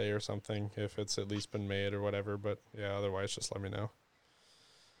Thursday or something if it's at least been made or whatever. But yeah, otherwise, just let me know.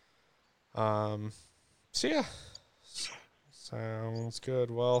 So yeah, sounds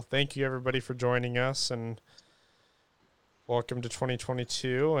good. Well, thank you everybody for joining us, and welcome to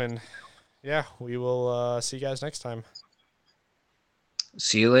 2022. And yeah, we will see you guys next time.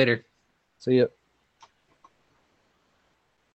 See you later. See ya.